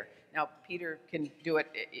gave here. Now, Peter can do it.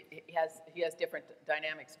 He has different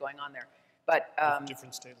dynamics going on there. But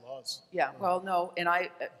different state laws. Yeah, well, no, and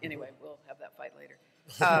anyway, we'll have that fight later.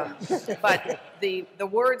 But the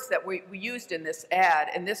words that we used in this ad,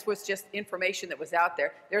 and this was just information that was out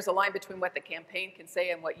there. There's a line between what the campaign can say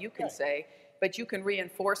and what you can say, but you can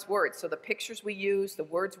reinforce words. So the pictures we use, the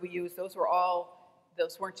words we use, those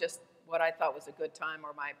weren't just what I thought was a good time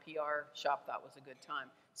or my PR shop thought was a good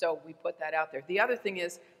time. So we put that out there. The other thing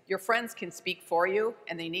is your friends can speak for you,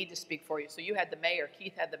 and they need to speak for you. So you had the mayor,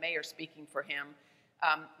 Keith had the mayor speaking for him.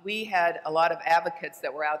 We had a lot of advocates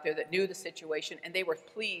that were out there that knew the situation, and they were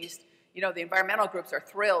pleased. You know, the environmental groups are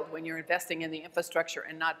thrilled when you're investing in the infrastructure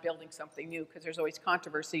and not building something new, because there's always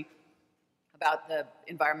controversy about the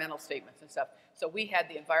environmental statements and stuff. So we had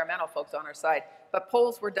the environmental folks on our side. But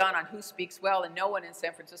polls were done on who speaks well, and no one in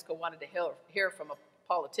San Francisco wanted to hear from a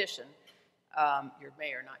politician, your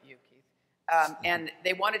mayor, not you, Keith. And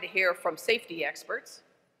they wanted to hear from safety experts.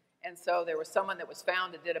 And so there was someone that was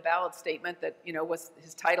found that did a ballot statement that, you know,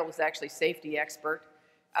 his title was actually safety expert.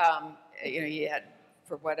 You know, he had,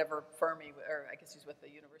 for whatever firm or I guess he's with the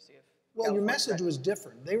University of Well, your message was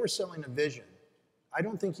different. They were selling a vision. I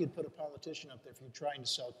don't think you'd put a politician up there if you're trying to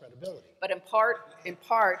sell credibility. But in part,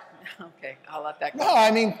 okay, I'll let that go. No,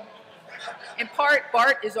 I mean, in part,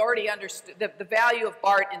 BART is already understood. The value of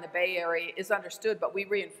BART in the Bay Area is understood, but we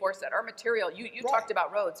reinforce that. Our material, you right. talked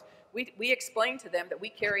about roads. We explained to them that we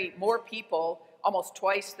carry more people, almost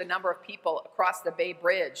twice the number of people across the Bay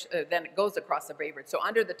Bridge than it goes across the Bay Bridge. So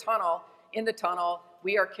under the tunnel, in the tunnel,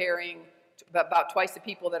 we are carrying about twice the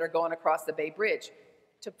people that are going across the Bay Bridge.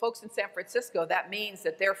 To folks in San Francisco, that means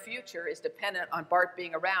that their future is dependent on BART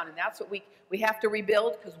being around, and that's what we have to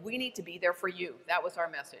rebuild, because we need to be there for you. That was our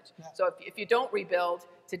message. Yeah. So if you don't rebuild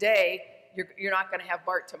today, you're not going to have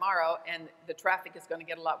BART tomorrow, and the traffic is going to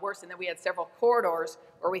get a lot worse. And then we had several corridors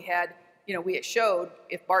where we had, you know, we showed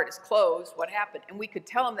if BART is closed, what happened. And we could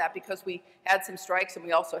tell them that because we had some strikes, and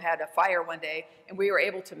we also had a fire one day, and we were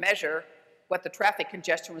able to measure what the traffic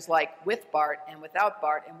congestion was like with BART and without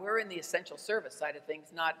BART, and we're in the essential service side of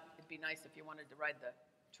things, it'd be nice if you wanted to ride the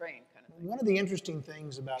train kind of thing. One of the interesting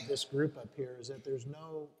things about this group up here is that there's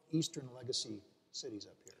no Eastern legacy cities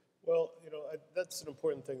up here. Well, that's an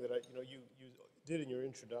important thing that you did in your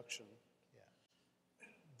introduction. Yeah.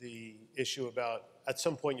 The issue about at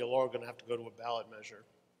some point you're all going to have to go to a ballot measure.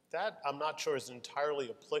 That I'm not sure is entirely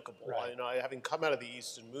applicable. Right. Having come out of the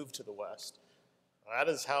East and moved to the West, that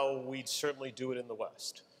is how we certainly do it in the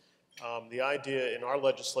West. The idea in our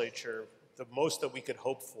legislature, the most that we could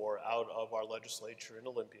hope for out of our legislature in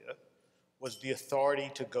Olympia was the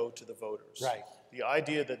authority to go to the voters. Right. The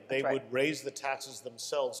idea that they would raise the taxes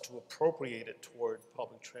themselves to appropriate it toward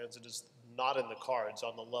public transit is not in the cards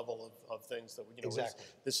on the level of things that, exactly.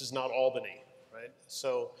 This is not Albany, right?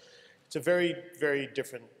 So it's a very, very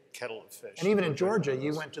different kettle of fish. And even in Georgia,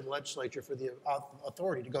 you went to the legislature for the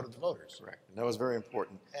authority to go to the voters. Correct. And that was very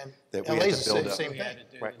important. And that we had to build up. Same thing.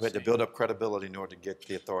 Right. We had to build up credibility in order to get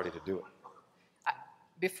the authority to do it.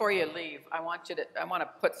 Before you leave, I want to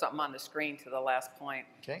put something on the screen to the last point.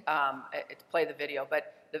 Okay. To play the video,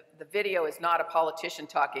 but the video is not a politician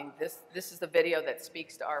talking. This is the video that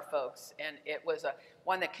speaks to our folks, and it was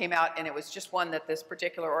one that came out, and it was just one that this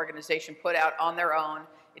particular organization put out on their own.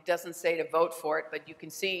 It doesn't say to vote for it, but you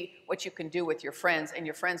can see what you can do with your friends, and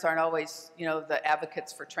your friends aren't always, the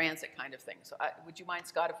advocates for transit kind of thing. So would you mind,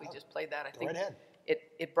 Scott, if we just played that? I think right ahead.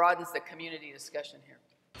 It broadens the community discussion here.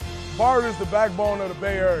 BART is the backbone of the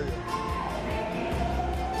Bay Area.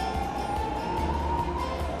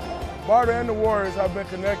 BART and the Warriors have been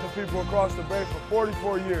connecting people across the Bay for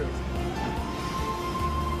 44 years.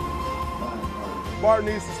 BART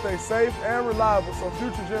needs to stay safe and reliable so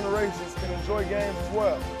future generations can enjoy games as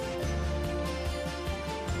well.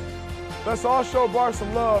 Let's all show BART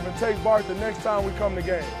some love and take BART the next time we come to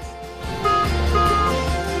games.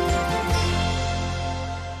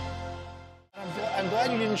 I'm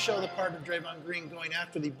glad you didn't show the part of Draymond Green going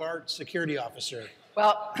after the BART security officer.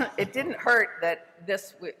 Well, it didn't hurt that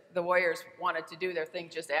the Warriors wanted to do their thing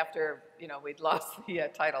just after we'd lost the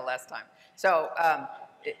title last time. So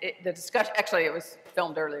the discussion, actually, it was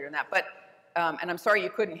filmed earlier than that. But and I'm sorry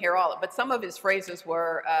you couldn't hear all of it. But some of his phrases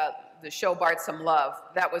were the show BART some love.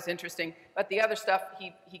 That was interesting. But the other stuff,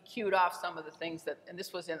 he cued off some of the things that, and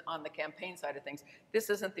this was on the campaign side of things.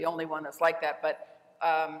 This isn't the only one that's like that. But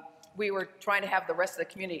we were trying to have the rest of the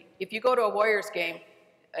community. If you go to a Warriors game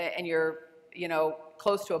and you're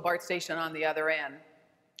close to a BART station on the other end,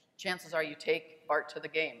 chances are you take BART to the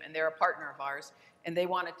game. And they're a partner of ours, and they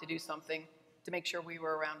wanted to do something to make sure we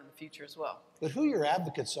were around in the future as well. But who your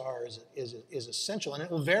advocates are is essential, and it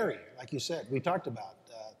will vary, like you said. We talked about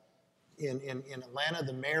in Atlanta,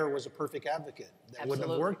 the mayor was a perfect advocate. That wouldn't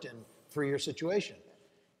have worked for your situation.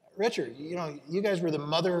 Richard, you guys were the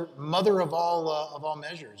mother of all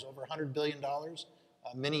measures, over $100 billion,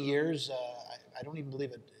 many years. I don't even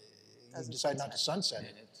believe it. You decided not to sunset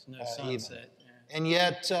it. It's no sunset. Yeah. And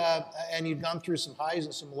yet, and you've gone through some highs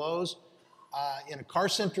and some lows. In a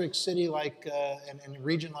car-centric city like, in a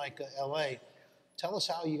region like LA, tell us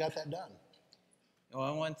how you got that done.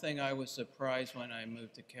 Well, one thing I was surprised when I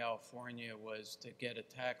moved to California was to get a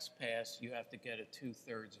tax pass, you have to get a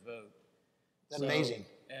 2/3 vote. That's amazing.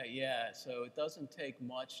 Yeah, so it doesn't take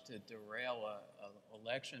much to derail an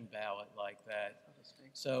election ballot like that.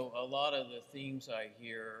 So a lot of the themes I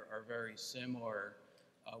hear are very similar.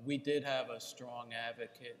 We did have a strong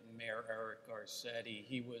advocate in Mayor Eric Garcetti.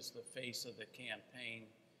 He was the face of the campaign.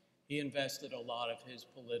 He invested a lot of his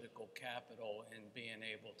political capital in being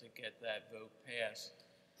able to get that vote passed.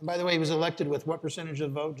 And by the way, he was elected with what percentage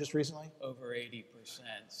of the vote just recently? Over 80%.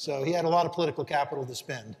 So he had a lot of political capital to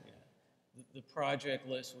spend. Yeah. The project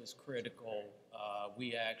list was critical.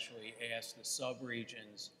 We actually asked the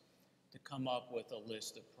subregions to come up with a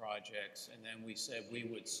list of projects, and then we said we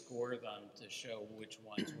would score them to show which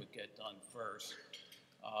ones would get done first.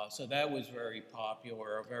 So that was very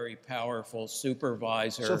popular, a very powerful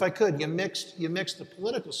supervisor. So if I could, you mixed the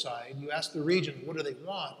political side, you asked the region what do they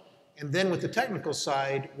want, and then with the technical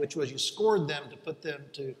side, which was you scored them to put them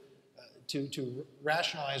to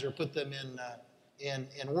rationalize or put them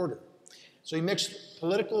in order. So you mixed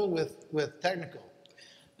political with technical.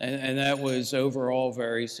 And that was overall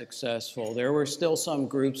very successful. There were still some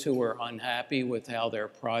groups who were unhappy with how their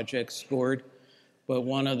projects scored, but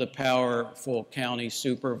one of the powerful county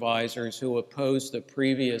supervisors who opposed the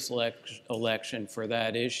previous election for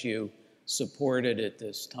that issue supported it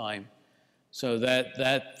this time. So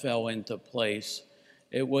that fell into place.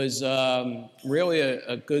 It was really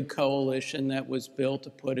a good coalition that was built to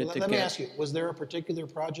put it together. Let me ask you, was there a particular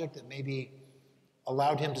project that maybe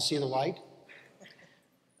allowed him to see the light?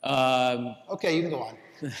 Okay, you can go on.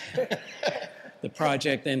 The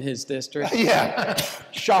project in his district? Yeah,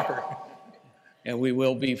 shocker. And we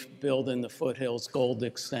will be building the Foothills Gold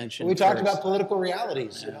Extension. We talked first. about political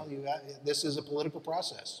realities. You know, this is a political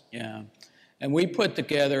process. Yeah. And we put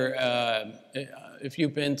together, if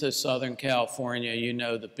you've been to Southern California, you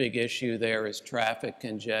know the big issue there is traffic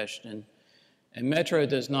congestion. And Metro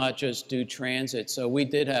does not just do transit, so we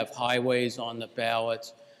did have highways on the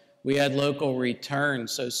ballots. We had local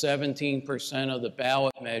returns, so 17% of the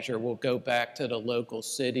ballot measure will go back to the local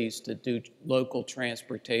cities to do local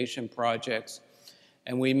transportation projects.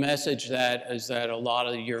 And we message that as that a lot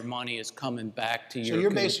of your money is coming back to your... So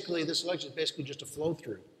you're basically, this election is basically just a flow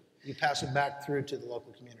through. You pass it back through to the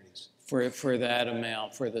local communities. For that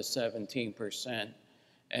amount, for the 17%.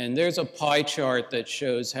 And there's a pie chart that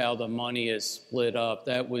shows how the money is split up.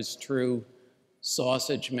 That was true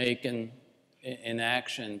sausage making in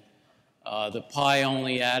action. The pie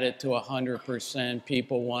only added to 100%.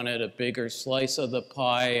 People wanted a bigger slice of the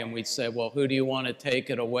pie, and we said, well, who do you want to take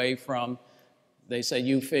it away from? They said,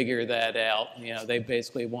 you figure that out. You know, they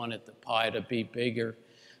basically wanted the pie to be bigger.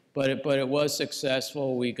 But it was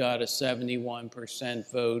successful. We got a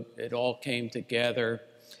 71% vote. It all came together.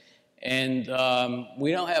 And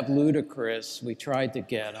we don't have Ludacris. We tried to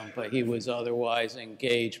get him, but he was otherwise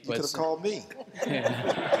engaged. You could have called me.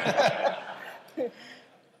 Yeah.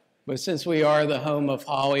 But since we are the home of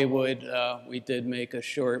Hollywood, we did make a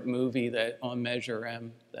short movie that on Measure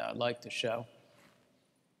M that I'd like to show.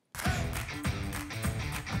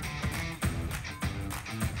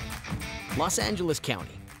 Los Angeles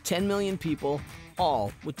County, 10 million people,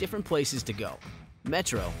 all with different places to go.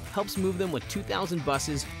 Metro helps move them with 2,000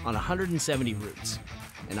 buses on 170 routes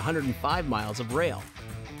and 105 miles of rail.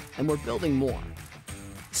 And we're building more.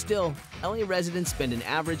 Still, LA residents spend an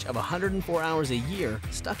average of 104 hours a year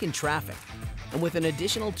stuck in traffic. And with an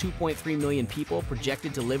additional 2.3 million people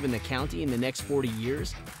projected to live in the county in the next 40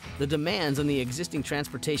 years, the demands on the existing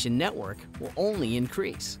transportation network will only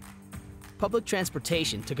increase. Public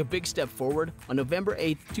transportation took a big step forward on November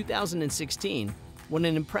 8, 2016, when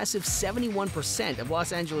an impressive 71% of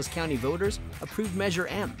Los Angeles County voters approved Measure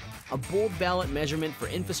M, a bold ballot measurement for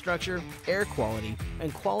infrastructure, air quality,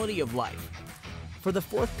 and quality of life. For the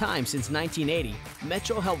fourth time since 1980,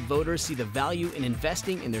 Metro helped voters see the value in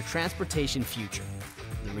investing in their transportation future.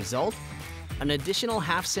 The result? An additional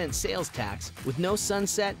half-cent sales tax with no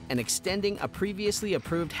sunset and extending a previously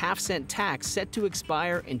approved half-cent tax set to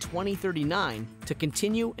expire in 2039 to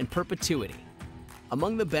continue in perpetuity.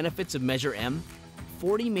 Among the benefits of Measure M,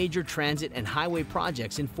 40 major transit and highway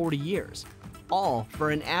projects in 40 years, all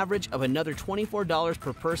for an average of another $24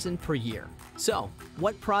 per person per year. So,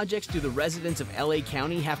 what projects do the residents of LA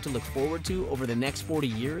County have to look forward to over the next 40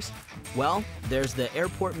 years? Well, there's the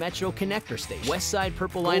Airport Metro Connector Station, West Side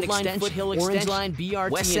Purple Line Extension, Foothill Extension, Orange Line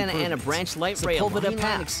BRT West Santa Ana Branch Light Rail, Sepulveda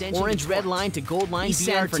Pass, Orange Red Line to Gold Line East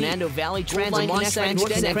San Fernando Valley Transit,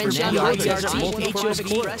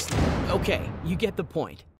 Okay, you get the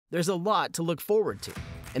point. There's a lot to look forward to,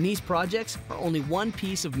 and these projects are only one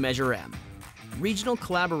piece of Measure M. Regional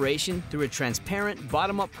collaboration through a transparent,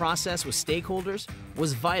 bottom-up process with stakeholders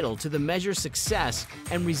was vital to the measure's success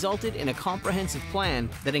and resulted in a comprehensive plan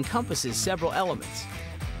that encompasses several elements.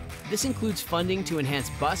 This includes funding to enhance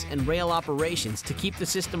bus and rail operations to keep the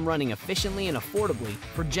system running efficiently and affordably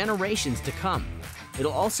for generations to come.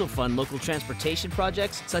 It'll also fund local transportation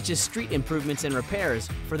projects such as street improvements and repairs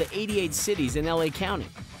for the 88 cities in LA County.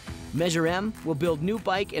 Measure M will build new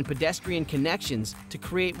bike and pedestrian connections to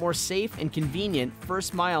create more safe and convenient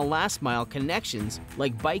first-mile, last-mile connections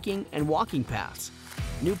like biking and walking paths.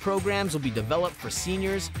 New programs will be developed for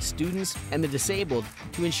seniors, students, and the disabled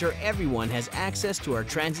to ensure everyone has access to our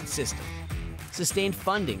transit system. Sustained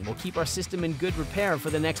funding will keep our system in good repair for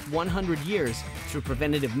the next 100 years through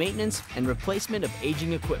preventative maintenance and replacement of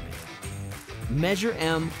aging equipment. Measure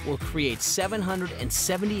M will create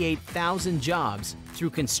 778,000 jobs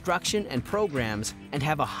through construction and programs and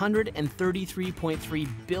have a $133.3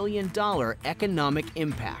 billion economic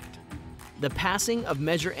impact. The passing of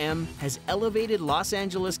Measure M has elevated Los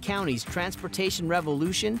Angeles County's transportation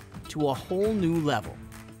revolution to a whole new level.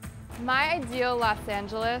 My ideal Los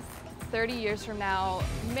Angeles 30 years from now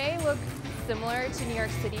may look similar to New York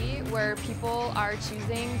City, where people are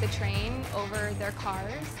choosing the train over their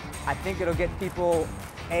cars. I think it'll get people,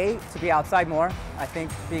 A, to be outside more. I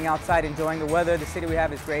think being outside, enjoying the weather, the city we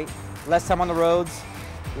have is great. Less time on the roads,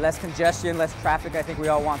 less congestion, less traffic. I think we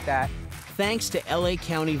all want that. Thanks to LA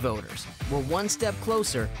County voters, we're one step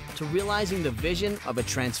closer to realizing the vision of a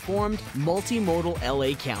transformed, multimodal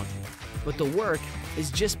LA County. But the work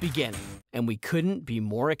is just beginning, and we couldn't be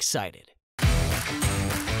more excited.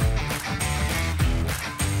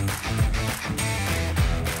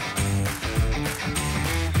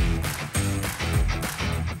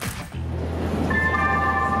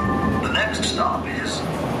 result is.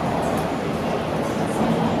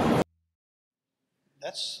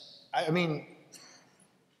 I mean,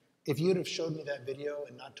 if you'd have showed me that video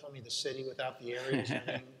and not told me the city without the areas, I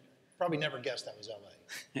mean, probably never guessed that was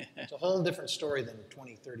LA. It's a whole different story than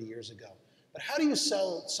 20, 30 years ago. But how do you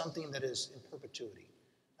sell something that is in perpetuity?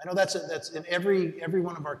 I know that's in every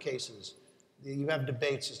one of our cases. You have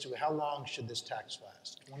debates as to how long should this tax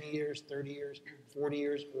last? 20 years, 30 years, 40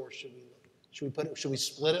 years, or should we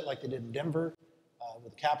split it like they did in Denver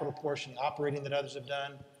with the capital portion, the operating that others have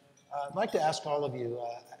done? I'd like to ask all of you,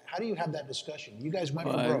 how do you have that discussion? You guys went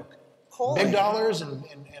for broke. Big dollars and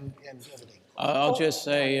everything. I'll just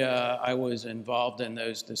say I was involved in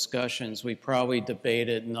those discussions. We probably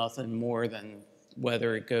debated nothing more than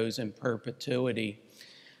whether it goes in perpetuity.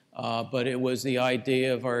 But it was the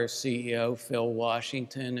idea of our CEO, Phil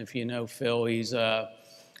Washington. If you know Phil, he's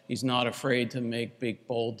not afraid to make big,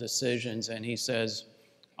 bold decisions. And he says,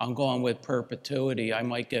 I'm going with perpetuity. I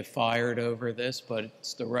might get fired over this, but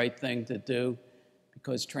it's the right thing to do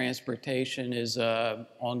because transportation is an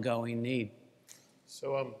ongoing need.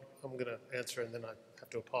 So I'm going to answer, and then I have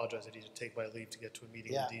to apologize. I need to take my leave to get to a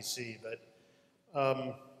meeting in D.C.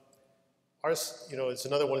 But ours, it's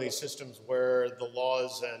another one of these systems where the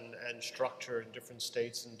laws and structure in different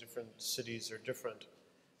states and different cities are different.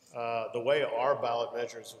 The way our ballot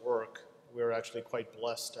measures work, we're actually quite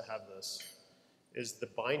blessed to have this, is the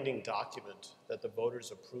binding document that the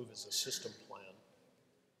voters approve is a system plan.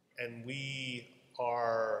 And we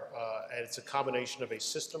are, and it's a combination of a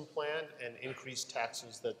system plan and increased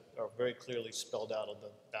taxes that are very clearly spelled out on the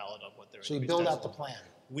ballot on what they're So you build out the plan.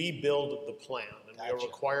 We build the plan, and we are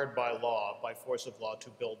required by law, by force of law, to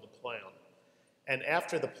build the plan. And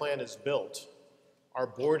after the plan is built, our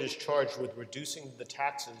board is charged with reducing the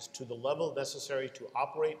taxes to the level necessary to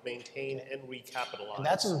operate, maintain, and recapitalize. And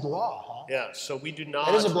that's in the law, huh? Yeah, so we do not.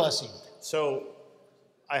 That is a blessing. So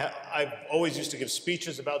I've always used to give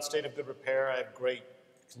speeches about state of good repair. I have great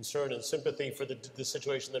concern and sympathy for the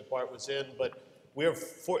situation that Bart was in, but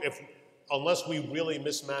unless we really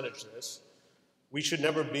mismanage this, we should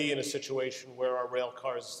never be in a situation where our rail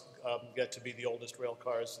cars get to be the oldest rail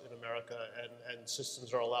cars in America and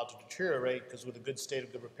systems are allowed to deteriorate, because with a good state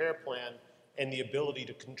of good repair plan and the ability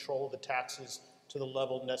to control the taxes to the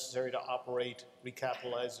level necessary to operate,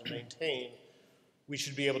 recapitalize, and maintain, we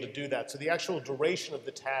should be able to do that. So the actual duration of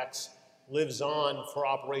the tax lives on for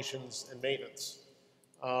operations and maintenance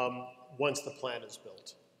once the plan is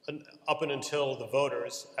built. And up and until the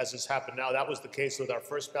voters, as has happened now, that was the case with our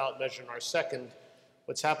first ballot measure and our second.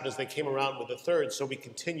 What's happened is they came around with a third, so we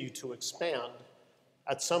continue to expand.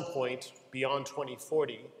 At some point, beyond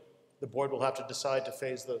 2040, the board will have to decide to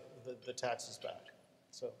phase the taxes back.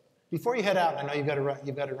 So, before you head out, I know you've got to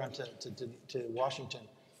run to Washington.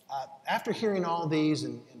 After hearing all these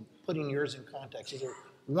and putting yours in context, is there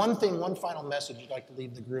one final message you'd like to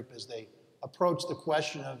leave the group as they approach the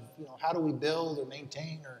question of, how do we build or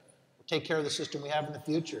maintain or take care of the system we have in the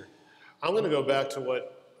future? I'm going to go back to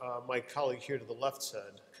what my colleague here to the left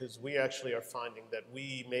said, because we actually are finding that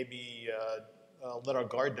we maybe let our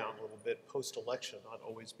guard down a little bit post-election on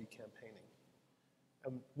always be campaigning.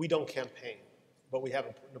 We don't campaign, but we have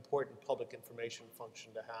an important public information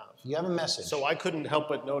function to have. You have a message. So I couldn't help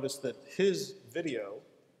but notice that his video,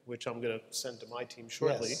 which I'm going to send to my team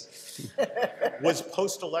shortly, was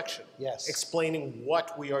post-election, explaining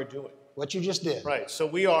what we are doing. What you just did. Right. So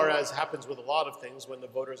we are, as happens with a lot of things, when the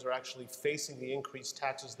voters are actually facing the increased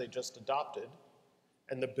taxes they just adopted,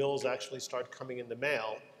 and the bills actually start coming in the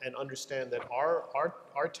mail, and understand that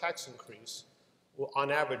our tax increase,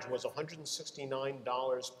 on average, was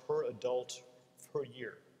 $169 per adult per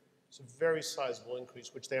year. It's a very sizable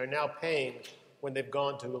increase, which they are now paying when they've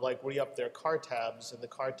gone to re-up their car tabs, and the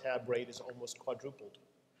car tab rate is almost quadrupled.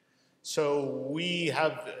 So we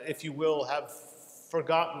have, if you will, have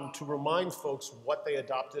forgotten to remind folks what they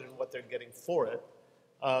adopted and what they're getting for it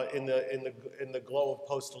in the glow of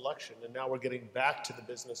post-election. And now we're getting back to the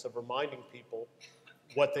business of reminding people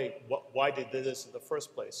why they did this in the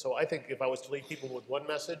first place. So I think if I was to leave people with one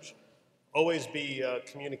message, always be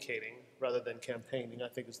communicating rather than campaigning, I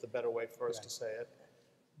think is the better way for us to say it.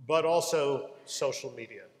 But also social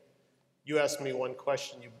media. You asked me one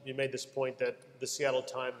question. You made this point that the Seattle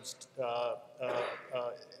Times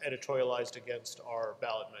editorialized against our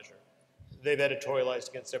ballot measure. They've editorialized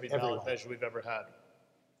against every ballot measure we've ever had.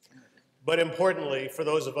 But importantly, for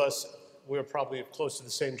those of us, we're probably close to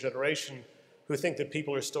the same generation who think that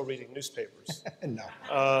people are still reading newspapers. No.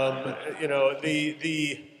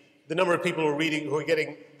 The number of people who are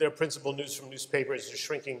getting their principal news from newspapers is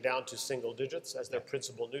shrinking down to single digits as their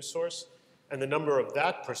principal news source. And the number of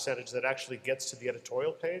that percentage that actually gets to the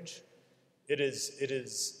editorial page It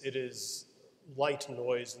is light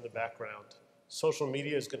noise in the background. Social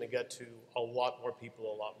media is going to get to a lot more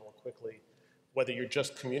people a lot more quickly, whether you're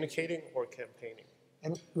just communicating or campaigning.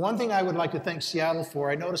 And one thing I would like to thank Seattle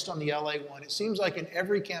for, I noticed on the LA one, it seems like in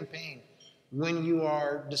every campaign, when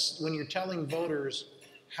you're telling voters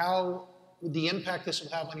how the impact this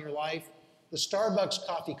will have on your life, the Starbucks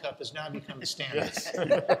coffee cup has now become the standard. Yes.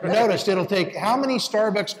 Noticed it'll take how many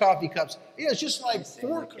Starbucks coffee cups? Yeah, it's just like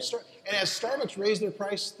 4. And as Starbucks raised their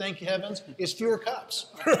price, thank heavens, it's fewer cups.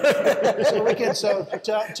 So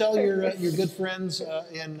tell your good friends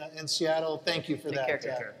in Seattle, thank you for that. Take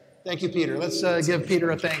care. Thank you, Peter. Let's give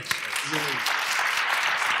Peter a thanks.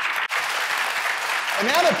 And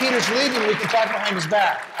now that Peter's leaving, we can talk behind his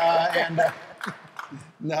back.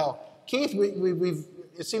 No, Keith,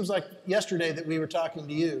 it seems like yesterday that we were talking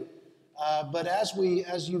to you, but as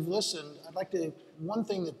you've listened, I'd like to, one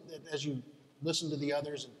thing that as you listen to the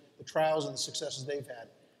others and the trials and the successes they've had,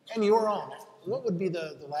 and your own, what would be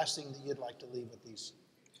the last thing that you'd like to leave with this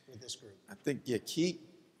group? I think, keep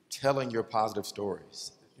telling your positive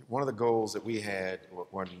stories. One of the goals that we had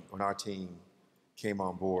when our team came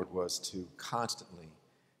on board was to constantly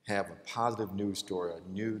have a positive news story, a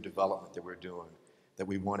new development that we're doing that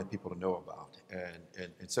we wanted people to know about.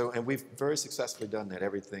 And we've very successfully done that.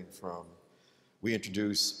 Everything from, we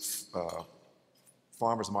introduced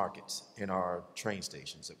farmers markets in our train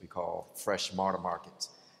stations that we call fresh MARTA markets,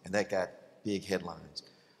 and that got big headlines.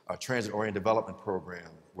 Our transit-oriented development program,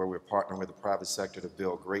 where we're partnering with the private sector to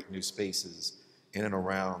build great new spaces in and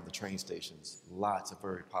around the train stations. Lots of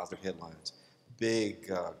very positive headlines.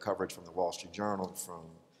 Big coverage from the Wall Street Journal, from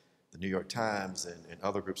the New York Times, and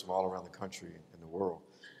other groups from all around the country and the world.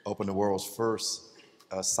 Opened the world's first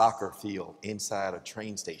soccer field inside a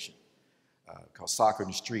train station called Soccer in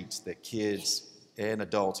the Streets, that kids and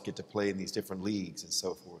adults get to play in these different leagues and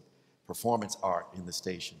so forth. Performance art in the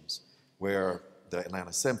stations, where the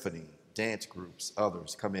Atlanta Symphony, dance groups,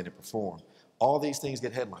 others come in and perform. All these things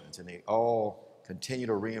get headlines, and they all continue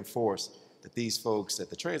to reinforce that these folks at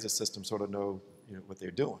the transit system sort of know, what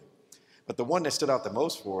they're doing. But the one that stood out the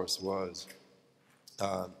most for us was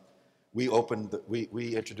we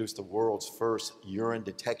introduced the world's first urine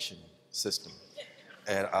detection system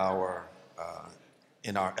at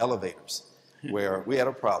in our elevators, where we had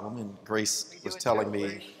a problem, and Grace was telling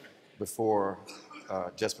me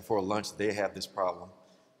just before lunch, they have this problem.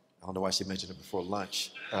 I don't know why she mentioned it before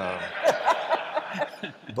lunch.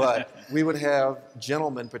 But we would have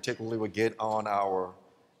gentlemen particularly would get on our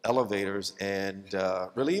elevators and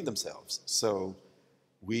relieve themselves. So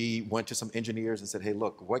we went to some engineers and said, hey,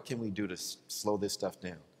 look, what can we do to slow this stuff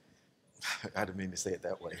down? I didn't mean to say it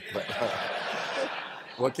that way, but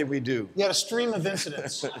what can we do? You had a stream of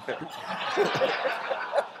incidents.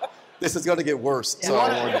 This is going to get worse. Yeah.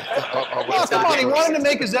 So Come on, he wanted to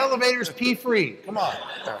make his elevators pee-free. Come on.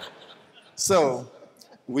 So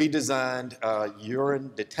we designed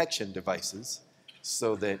urine detection devices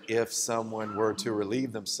so that if someone were to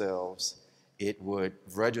relieve themselves, it would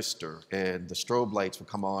register and the strobe lights would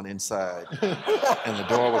come on inside and the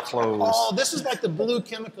door would close. Oh, this is like the blue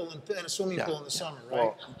chemical in a swimming pool in the summer, right?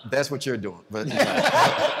 Well, that's what you're doing. But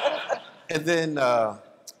and then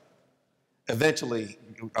eventually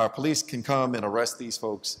our police can come and arrest these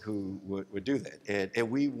folks who would do that.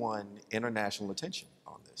 And we won international attention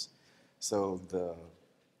on this. So the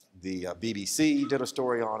BBC did a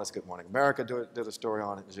story on us, Good Morning America did a story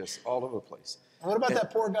on it, it's just all over the place. And what about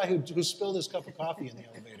that poor guy who spilled his cup of coffee in the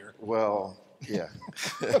elevator? Well, yeah.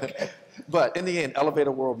 But in the end,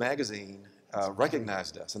 Elevator World magazine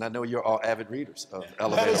recognized us, and I know you're all avid readers of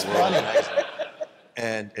Elevator World magazine.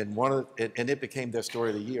 And it became their story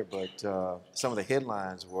of the year, but some of the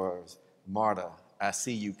headlines was MARTA, I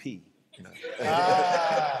see you pee.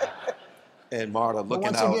 And MARTA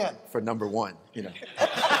looking out for number one,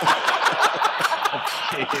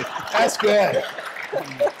 That's good.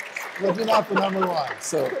 Looking out for number one.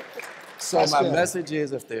 So my message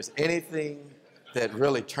is, if there's anything that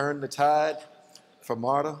really turned the tide for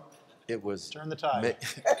MARTA, it was turn the tide.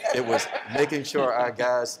 It was making sure our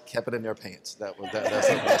guys kept it in their pants. That's what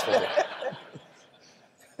it.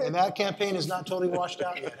 And that campaign is not totally washed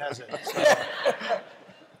out yet, has it?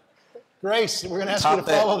 Grace, we're going to ask you to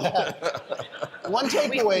follow that. One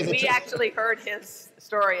takeaway. We actually heard his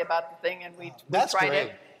story about the thing, and we tried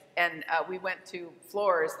it. And we went to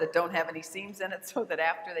floors that don't have any seams in it, so that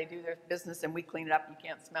after they do their business and we clean it up, you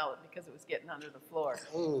can't smell it because it was getting under the floor.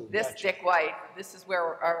 Ooh, this gotcha. Dick White, this is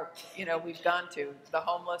where we've gone to, the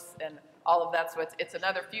homeless and all of that. So it's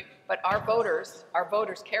another few. But our voters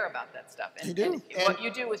care about that stuff. And, you do. And what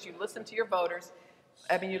you do is you listen to your voters.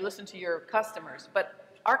 I mean, you listen to your customers. But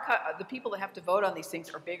the people that have to vote on these things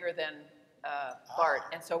are bigger than BART.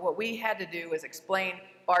 And so what we had to do is explain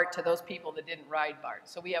BART to those people that didn't ride BART.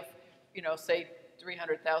 So we have, you know, say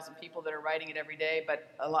 300,000 people that are riding it every day,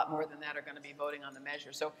 but a lot more than that are going to be voting on the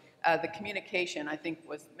measure. So the communication, I think,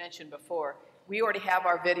 was mentioned before. We already have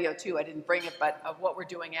our video too. I didn't bring it, but of what we're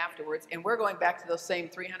doing afterwards. And we're going back to those same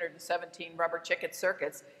 317 rubber chicken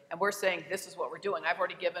circuits, and we're saying this is what we're doing. I've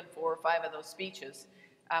already given 4 or 5 of those speeches.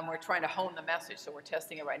 We're trying to hone the message, so we're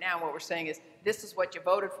testing it right now. And what we're saying is, this is what you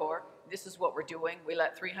voted for. This is what we're doing. We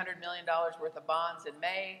let $300 million worth of bonds in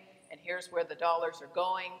May, and here's where the dollars are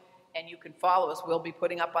going. And you can follow us. We'll be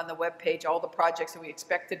putting up on the webpage all the projects that we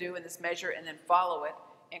expect to do in this measure, and then follow it,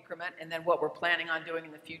 increment, and then what we're planning on doing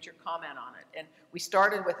in the future, comment on it. And we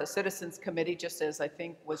started with a citizens committee, just as I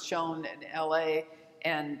think was shown in LA,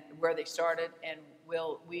 and where they started, and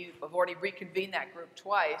we've already reconvened that group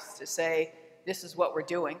twice to say, this is what we're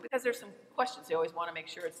doing, because there's some questions. They always want to make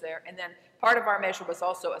sure it's there. And then part of our measure was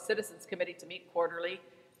also a citizens committee to meet quarterly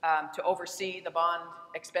to oversee the bond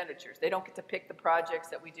expenditures. They don't get to pick the projects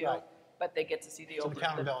that we do, right, but they get to see the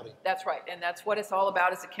accountability. That's right, and that's what it's all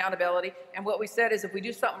about, is accountability. And what we said is, if we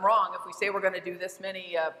do something wrong, if we say we're going to do this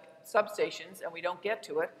many substations and we don't get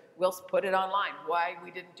to it, we'll put it online, why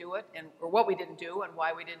we didn't do it, or what we didn't do, and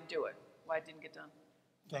why we didn't do it, why it didn't get done.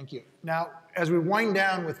 Thank you. Now, as we wind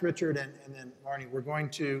down with Richard and then Marnie, we're going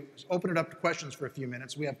to open it up to questions for a few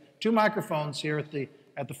minutes. We have 2 microphones here at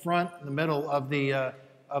the front, in the middle of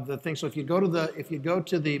the thing. So if you go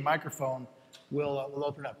to the microphone, we'll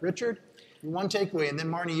open it up. Richard, one takeaway, and then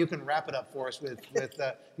Marnie, you can wrap it up for us with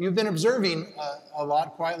you've been observing a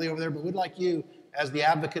lot quietly over there, but we'd like you, as the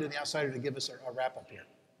advocate and the outsider, to give us a wrap up here.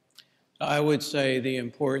 I would say the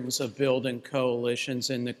importance of building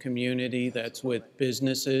coalitions in the community. That's with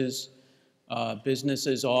businesses.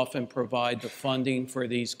 Businesses often provide the funding for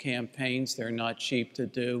these campaigns. They're not cheap to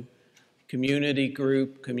do. Community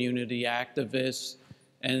group, community activists,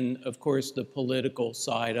 and of course the political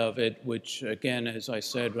side of it, which again, as I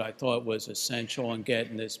said, I thought was essential in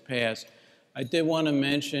getting this passed. I did want to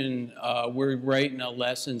mention we're writing a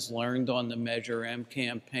lessons learned on the Measure M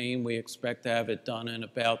campaign. We expect to have it done in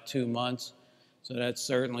about 2 months. So that's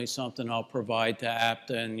certainly something I'll provide to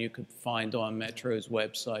APTA, and you can find on Metro's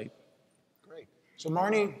website. Great. So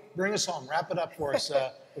Marnie, bring us home. Wrap it up for us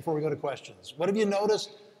before we go to questions. What have you noticed?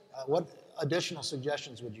 What additional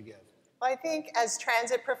suggestions would you give? Well, I think as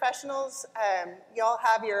transit professionals, y'all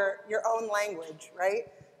have your own language, right?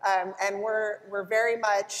 And we're very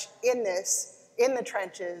much in the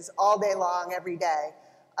trenches all day long, every day.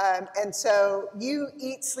 And so you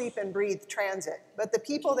eat, sleep, and breathe transit. But the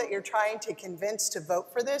people that you're trying to convince to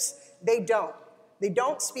vote for this, they don't. They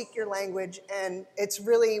don't speak your language, and it's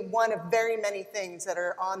really one of very many things that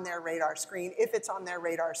are on their radar screen, if it's on their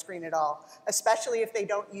radar screen at all, especially if they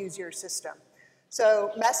don't use your system.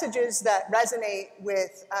 So messages that resonate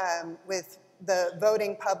with the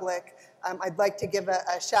voting public. I'd like to give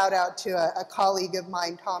a shout out to a colleague of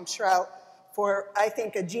mine, Tom Schrout, for, I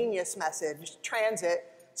think, a genius message. Transit,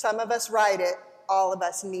 some of us ride it, all of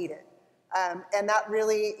us need it. And that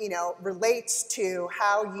really, relates to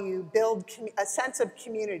how you build a sense of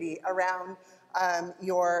community around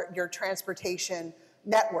your transportation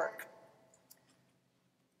network.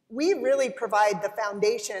 We really provide the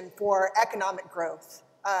foundation for economic growth,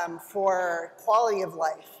 for quality of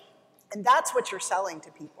life. And that's what you're selling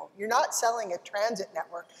to people. You're not selling a transit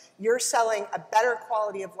network. You're selling a better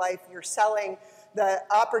quality of life. You're selling the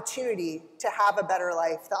opportunity to have a better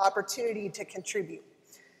life, the opportunity to contribute.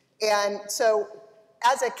 And so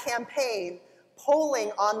as a campaign,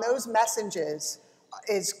 polling on those messages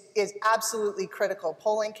is absolutely critical.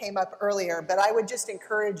 Polling came up earlier, but I would just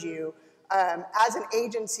encourage you as an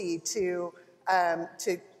agency to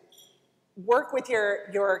work with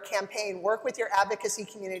your campaign, work with your advocacy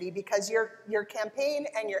community, because your campaign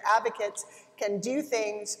and your advocates can do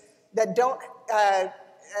things that don't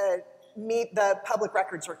meet the public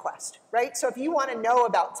records request, right? So if you want to know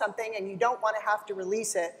about something and you don't want to have to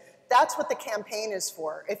release it, that's what the campaign is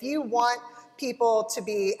for. If you want people to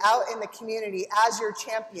be out in the community as your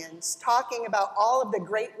champions, talking about all of the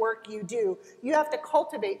great work you do, you have to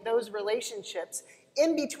cultivate those relationships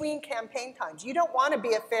in between campaign times. You don't want to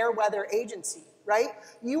be a fair weather agency, right?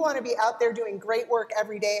 You want to be out there doing great work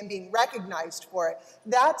every day and being recognized for it.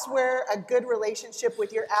 That's where a good relationship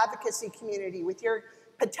with your advocacy community, with your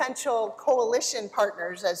potential coalition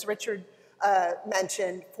partners, as Richard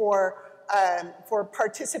mentioned, for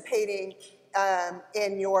participating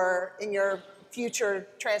in your future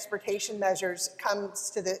transportation measures comes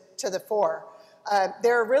to the fore.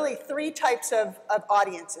 There are really 3 types of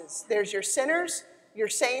audiences. There's your sinners, your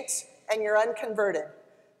saints, and your unconverted.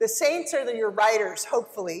 The saints are your riders,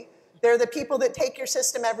 hopefully. They're the people that take your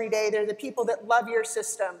system every day. They're the people that love your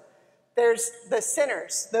system. There's the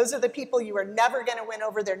sinners. Those are the people you are never going to win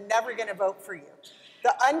over. They're never going to vote for you.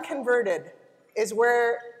 The unconverted is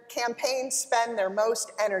where campaigns spend their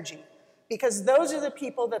most energy, because those are the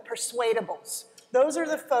people, the persuadables. Those are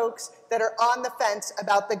the folks that are on the fence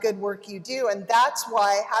about the good work you do, and that's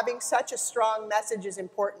why having such a strong message is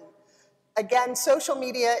important. Again, social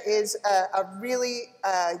media is a really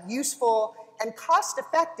useful and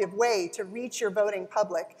cost-effective way to reach your voting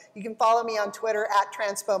public. You can follow me on Twitter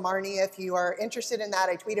 @TranspoMarnie if you are interested in that.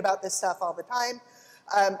 I tweet about this stuff all the time.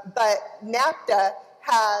 But NAPTA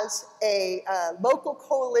has a local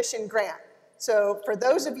coalition grant. So for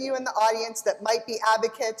those of you in the audience that might be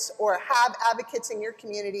advocates or have advocates in your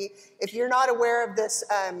community, if you're not aware of this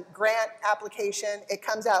grant application, it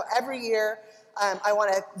comes out every year. I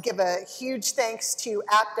want to give a huge thanks to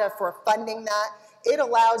APTA for funding that. It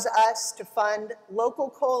allows us to fund local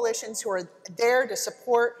coalitions who are there to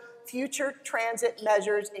support future transit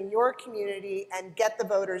measures in your community and get the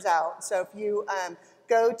voters out. So if you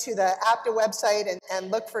go to the APTA website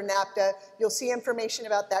and look for NAPTA, you'll see information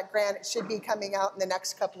about that grant. It should be coming out in the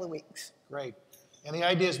next couple of weeks. Great. And the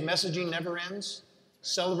idea is messaging never ends.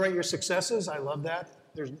 Celebrate your successes. I love that.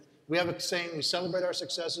 We have a saying, we celebrate our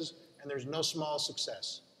successes, and there's no small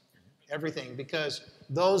success. Everything, because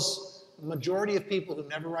those majority of people who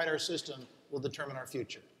never ride our system will determine our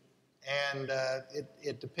future. And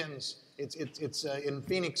it depends. In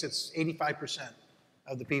Phoenix, it's 85%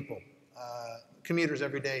 of the people, commuters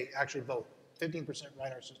every day, actually vote. 15%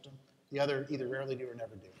 ride our system. The other either rarely do or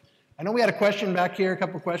never do. I know we had a question back here, a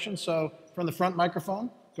couple of questions. So from the front microphone,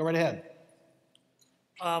 go right ahead.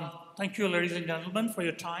 Thank you, ladies and gentlemen, for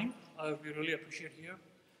your time. We really appreciate you.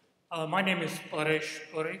 My name is Paresh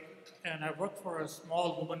Parekh, and I work for a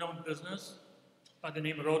small woman-owned business by the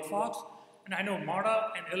name of Road Fox. And I know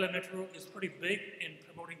MARTA and LA Metro is pretty big in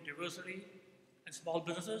promoting diversity and small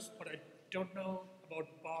businesses, but I don't know about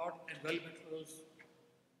BART and LA Metros.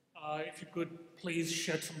 If you could please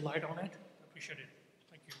shed some light on it, I appreciate it.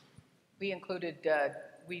 Thank you. We included,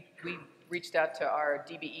 we reached out to our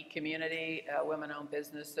DBE community, women-owned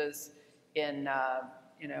businesses in,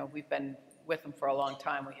 we've been with them for a long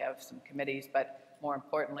time. We have some committees, but more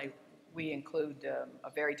importantly, we include a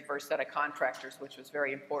very diverse set of contractors, which was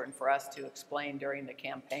very important for us to explain during the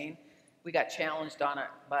campaign. We got challenged on it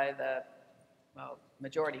by the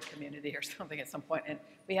majority community or something at some point, and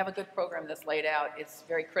we have a good program that's laid out. It's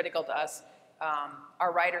very critical to us.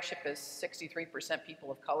 Our ridership is 63%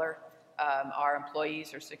 people of color. Our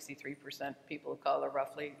employees are 63% people of color,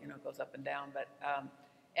 roughly. It goes up and down, but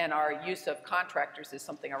and our use of contractors is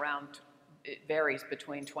something around, it varies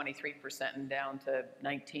between 23% and down to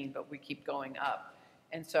 19%, but we keep going up.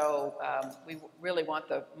 And so we really want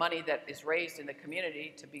the money that is raised in the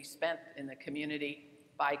community to be spent in the community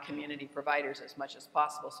by community providers as much as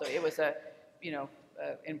possible. So it was a,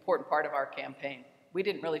 important part of our campaign. We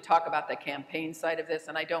didn't really talk about the campaign side of this,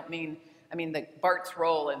 and I mean the BART's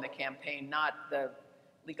role in the campaign, not the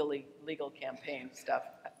legal campaign stuff.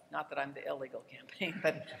 Not that I'm the illegal campaign,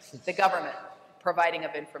 but the government providing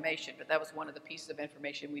of information. But that was one of the pieces of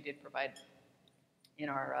information we did provide in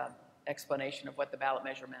our explanation of what the ballot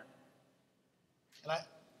measure meant.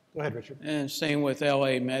 Go ahead, Richard. And same with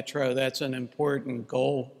LA Metro. That's an important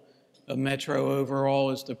goal of Metro overall,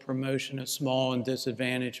 is the promotion of small and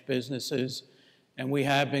disadvantaged businesses. And we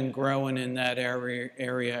have been growing in that area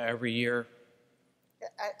every year.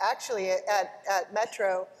 Actually, at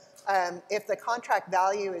Metro, if the contract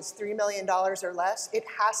value is $3 million or less, it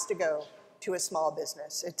has to go to a small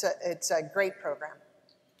business. It's a great program.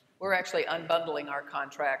 We're actually unbundling our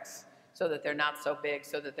contracts so that they're not so big,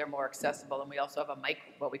 so that they're more accessible. And we also have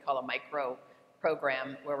what we call a micro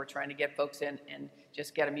program, where we're trying to get folks in and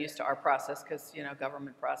just get them used to our process, because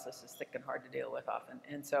government process is thick and hard to deal with often.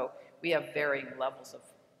 And so we have varying levels of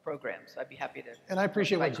programs. I'd be happy to. And I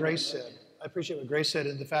appreciate what Grace said. I appreciate what Grace said,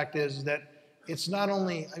 and the fact is that it's not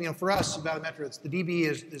only, for us, Valley Metro, it's the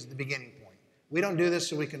DBE is the beginning point. We don't do this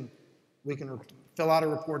so we can fill out a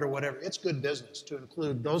report or whatever. It's good business to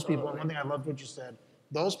include those people. And one thing I loved what you said,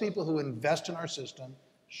 those people who invest in our system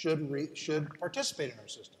should participate in our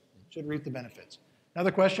system, should reap the benefits.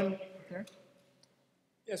 Another question? There?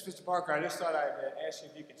 Yes, Mr. Parker, I just thought I'd ask you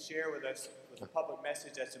if you could share with us with a public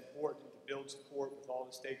message that's important to build support with all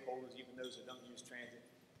the stakeholders, even those that don't use transit,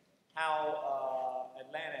 how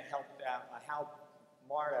Atlanta helped out, how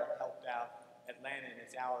MARTA helped out Atlanta in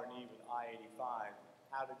its hour need with I-85.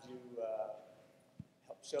 How did you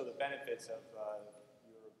help show the benefits of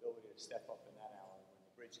your ability to step up in that hour when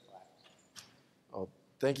the bridge collapsed? Oh,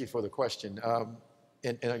 thank you for the question.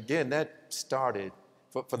 and again, that started,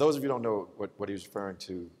 for those of you who don't know what he was referring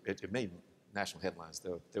to, it made national headlines.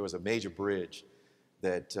 There was a major bridge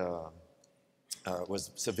that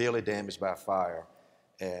was severely damaged by a fire,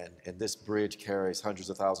 and this bridge carries hundreds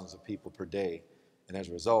of thousands of people per day. And as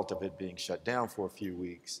a result of it being shut down for a few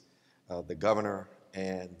weeks, the governor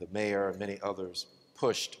and the mayor and many others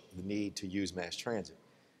pushed the need to use mass transit.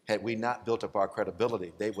 Had we not built up our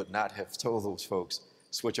credibility, they would not have told those folks,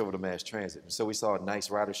 switch over to mass transit. And so we saw a nice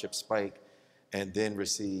ridership spike and then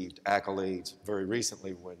received accolades very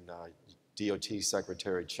recently when DOT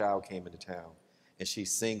Secretary Chow came into town, and she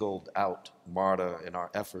singled out MARTA and our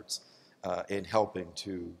efforts in helping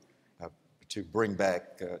to bring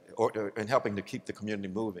back, or in helping to keep the community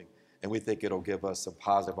moving. And we think it'll give us some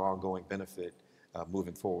positive ongoing benefit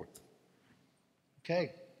moving forward.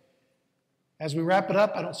 Okay. As we wrap it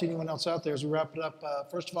up, I don't see anyone else out there. As we wrap it up,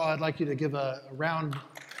 first of all, I'd like you to give a round of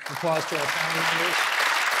applause to our panel members.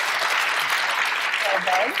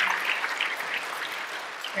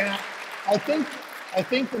 And I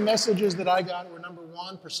think the messages that I got were, number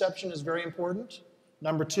one, perception is very important.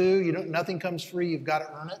 Number two, nothing comes free. You've got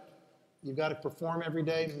to earn it. You've got to perform every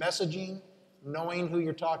day. Messaging, knowing who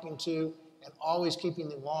you're talking to, and always keeping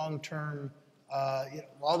the long-term,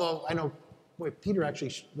 although I know, Peter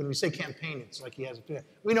actually, when we say campaign, it's like he has a,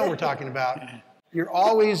 we know what we're talking about. You're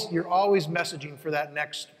always messaging for that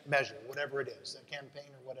next measure, whatever it is, that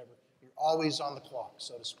campaign or whatever. You're always on the clock,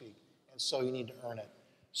 so to speak, and so you need to earn it.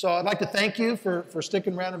 So I'd like to thank you for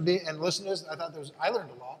sticking around and listening to this. I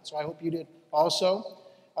learned a lot, so I hope you did also.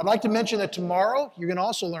 I'd like to mention that tomorrow, you're going to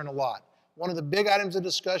also learn a lot. One of the big items of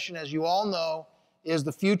discussion, as you all know, is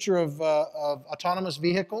the future of autonomous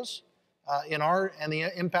vehicles and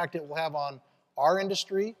the impact it will have on our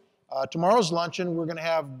industry. Tomorrow's luncheon, we're going to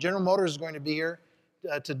have General Motors is going to be here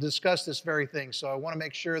to discuss this very thing. So I want to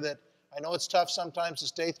make sure that, I know it's tough sometimes to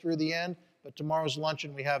stay through the end, but tomorrow's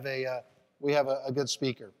luncheon we have a good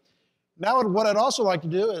speaker. Now what I'd also like to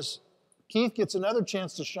do is, Keith gets another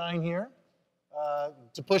chance to shine here,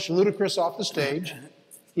 to push Ludacris off the stage.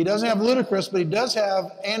 He doesn't have Ludacris, but he does have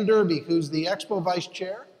Ann Derby, who's the Expo Vice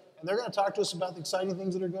Chair, and they're going to talk to us about the exciting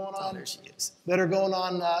things that are going on. There she is. That are going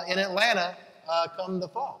on in Atlanta come the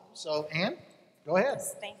fall. So Ann, go ahead.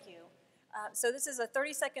 Yes, thank you. So this is a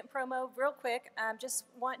 30-second promo, real quick. I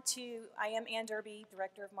am Ann Derby,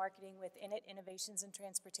 Director of Marketing with Innit Innovations in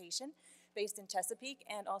Transportation, based in Chesapeake,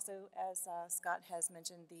 and also, as Scott has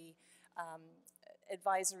mentioned, the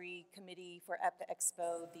Advisory Committee for APTA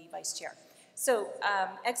Expo, the Vice Chair. So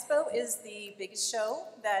Expo is the biggest show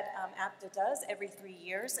that APTA does every 3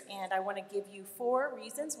 years, and I want to give you 4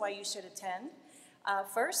 reasons why you should attend.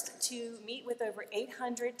 First, to meet with over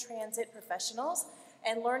 800 transit professionals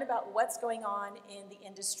and learn about what's going on in the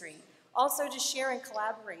industry. Also, to share and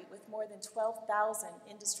collaborate with more than 12,000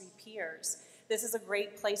 industry peers. This is a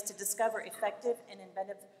great place to discover effective and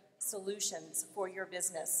inventive solutions for your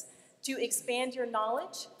business. To expand your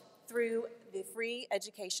knowledge through the free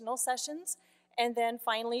educational sessions, and then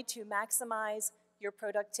finally to maximize your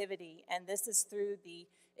productivity. And this is through the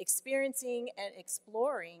experiencing and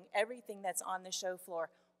exploring everything that's on the show floor,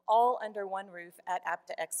 all under one roof at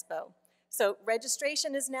APTA Expo. So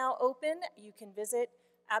registration is now open. You can visit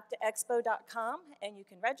aptaexpo.com and you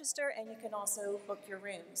can register, and you can also book your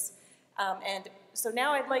rooms. And so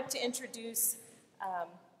now I'd like to introduce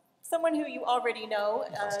someone who you already know,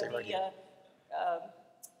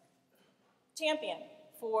 champion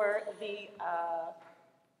for the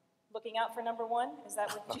looking out for number 1. Is that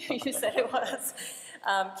what you said it was?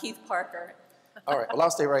 Keith Parker. All right, well, I'll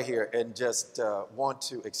stay right here and just want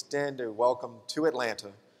to extend a welcome to Atlanta.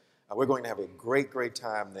 We're going to have a great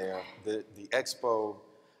time there. The Expo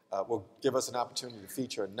will give us an opportunity to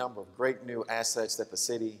feature a number of great new assets that the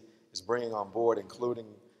city is bringing on board, including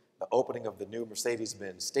the opening of the new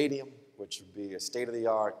Mercedes-Benz Stadium, which would be a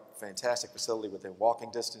state-of-the-art, fantastic facility within walking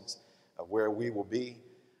distance of where we will be.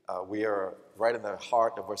 We are right in the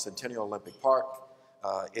heart of where Centennial Olympic Park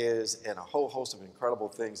is, and a whole host of incredible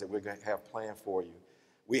things that we're going to have planned for you.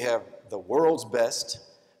 We have the world's best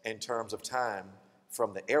in terms of time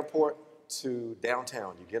from the airport to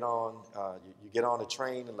downtown. You get on a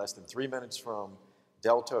train in less than 3 minutes from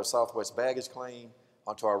Delta or Southwest baggage claim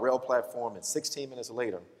onto our rail platform, and 16 minutes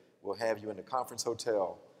later, we'll have you in the conference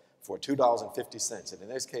hotel for $2.50. And in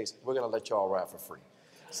this case, we're going to let you all ride for free.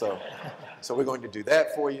 So we're going to do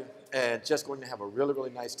that for you, and just going to have a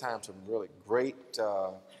really nice time, some really great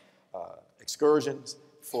excursions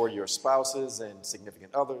for your spouses and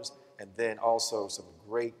significant others, and then also some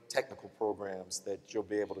great technical programs that you'll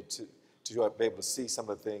be able to see some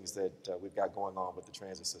of the things that we've got going on with the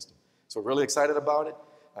transit system. So we're really excited about it.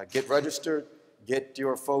 Get registered. get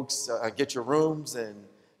your folks, get your rooms, and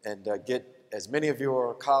get as many of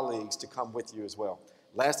your colleagues to come with you as well.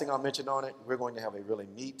 Last thing I'll mention on it, we're going to have a really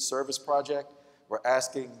neat service project. We're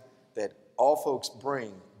asking that all folks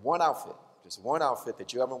bring one outfit, just one outfit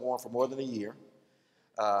that you haven't worn for more than a year.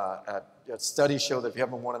 Studies show that if you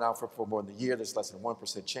haven't worn an outfit for more than a year, there's less than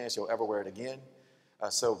 1% chance you'll ever wear it again.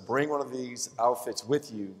 So bring one of these outfits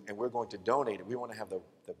with you, and we're going to donate it. We want to have the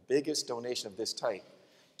biggest donation of this type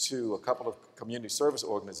to a couple of community service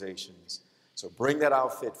organizations. So bring that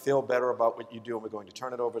outfit, feel better about what you do, and we're going to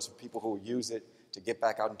turn it over to people who will use it to get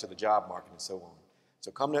back out into the job market and so on.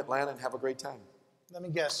 So come to Atlanta and have a great time. Let me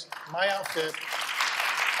guess, my outfit.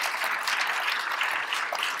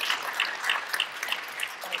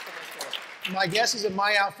 My guess is that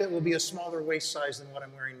my outfit will be a smaller waist size than what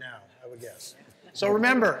I'm wearing now, I would guess. So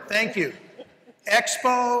remember, thank you.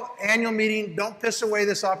 Expo, annual meeting, don't piss away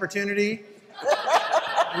this opportunity.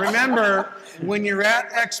 Remember, when you're at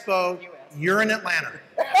Expo, you're in Atlanta.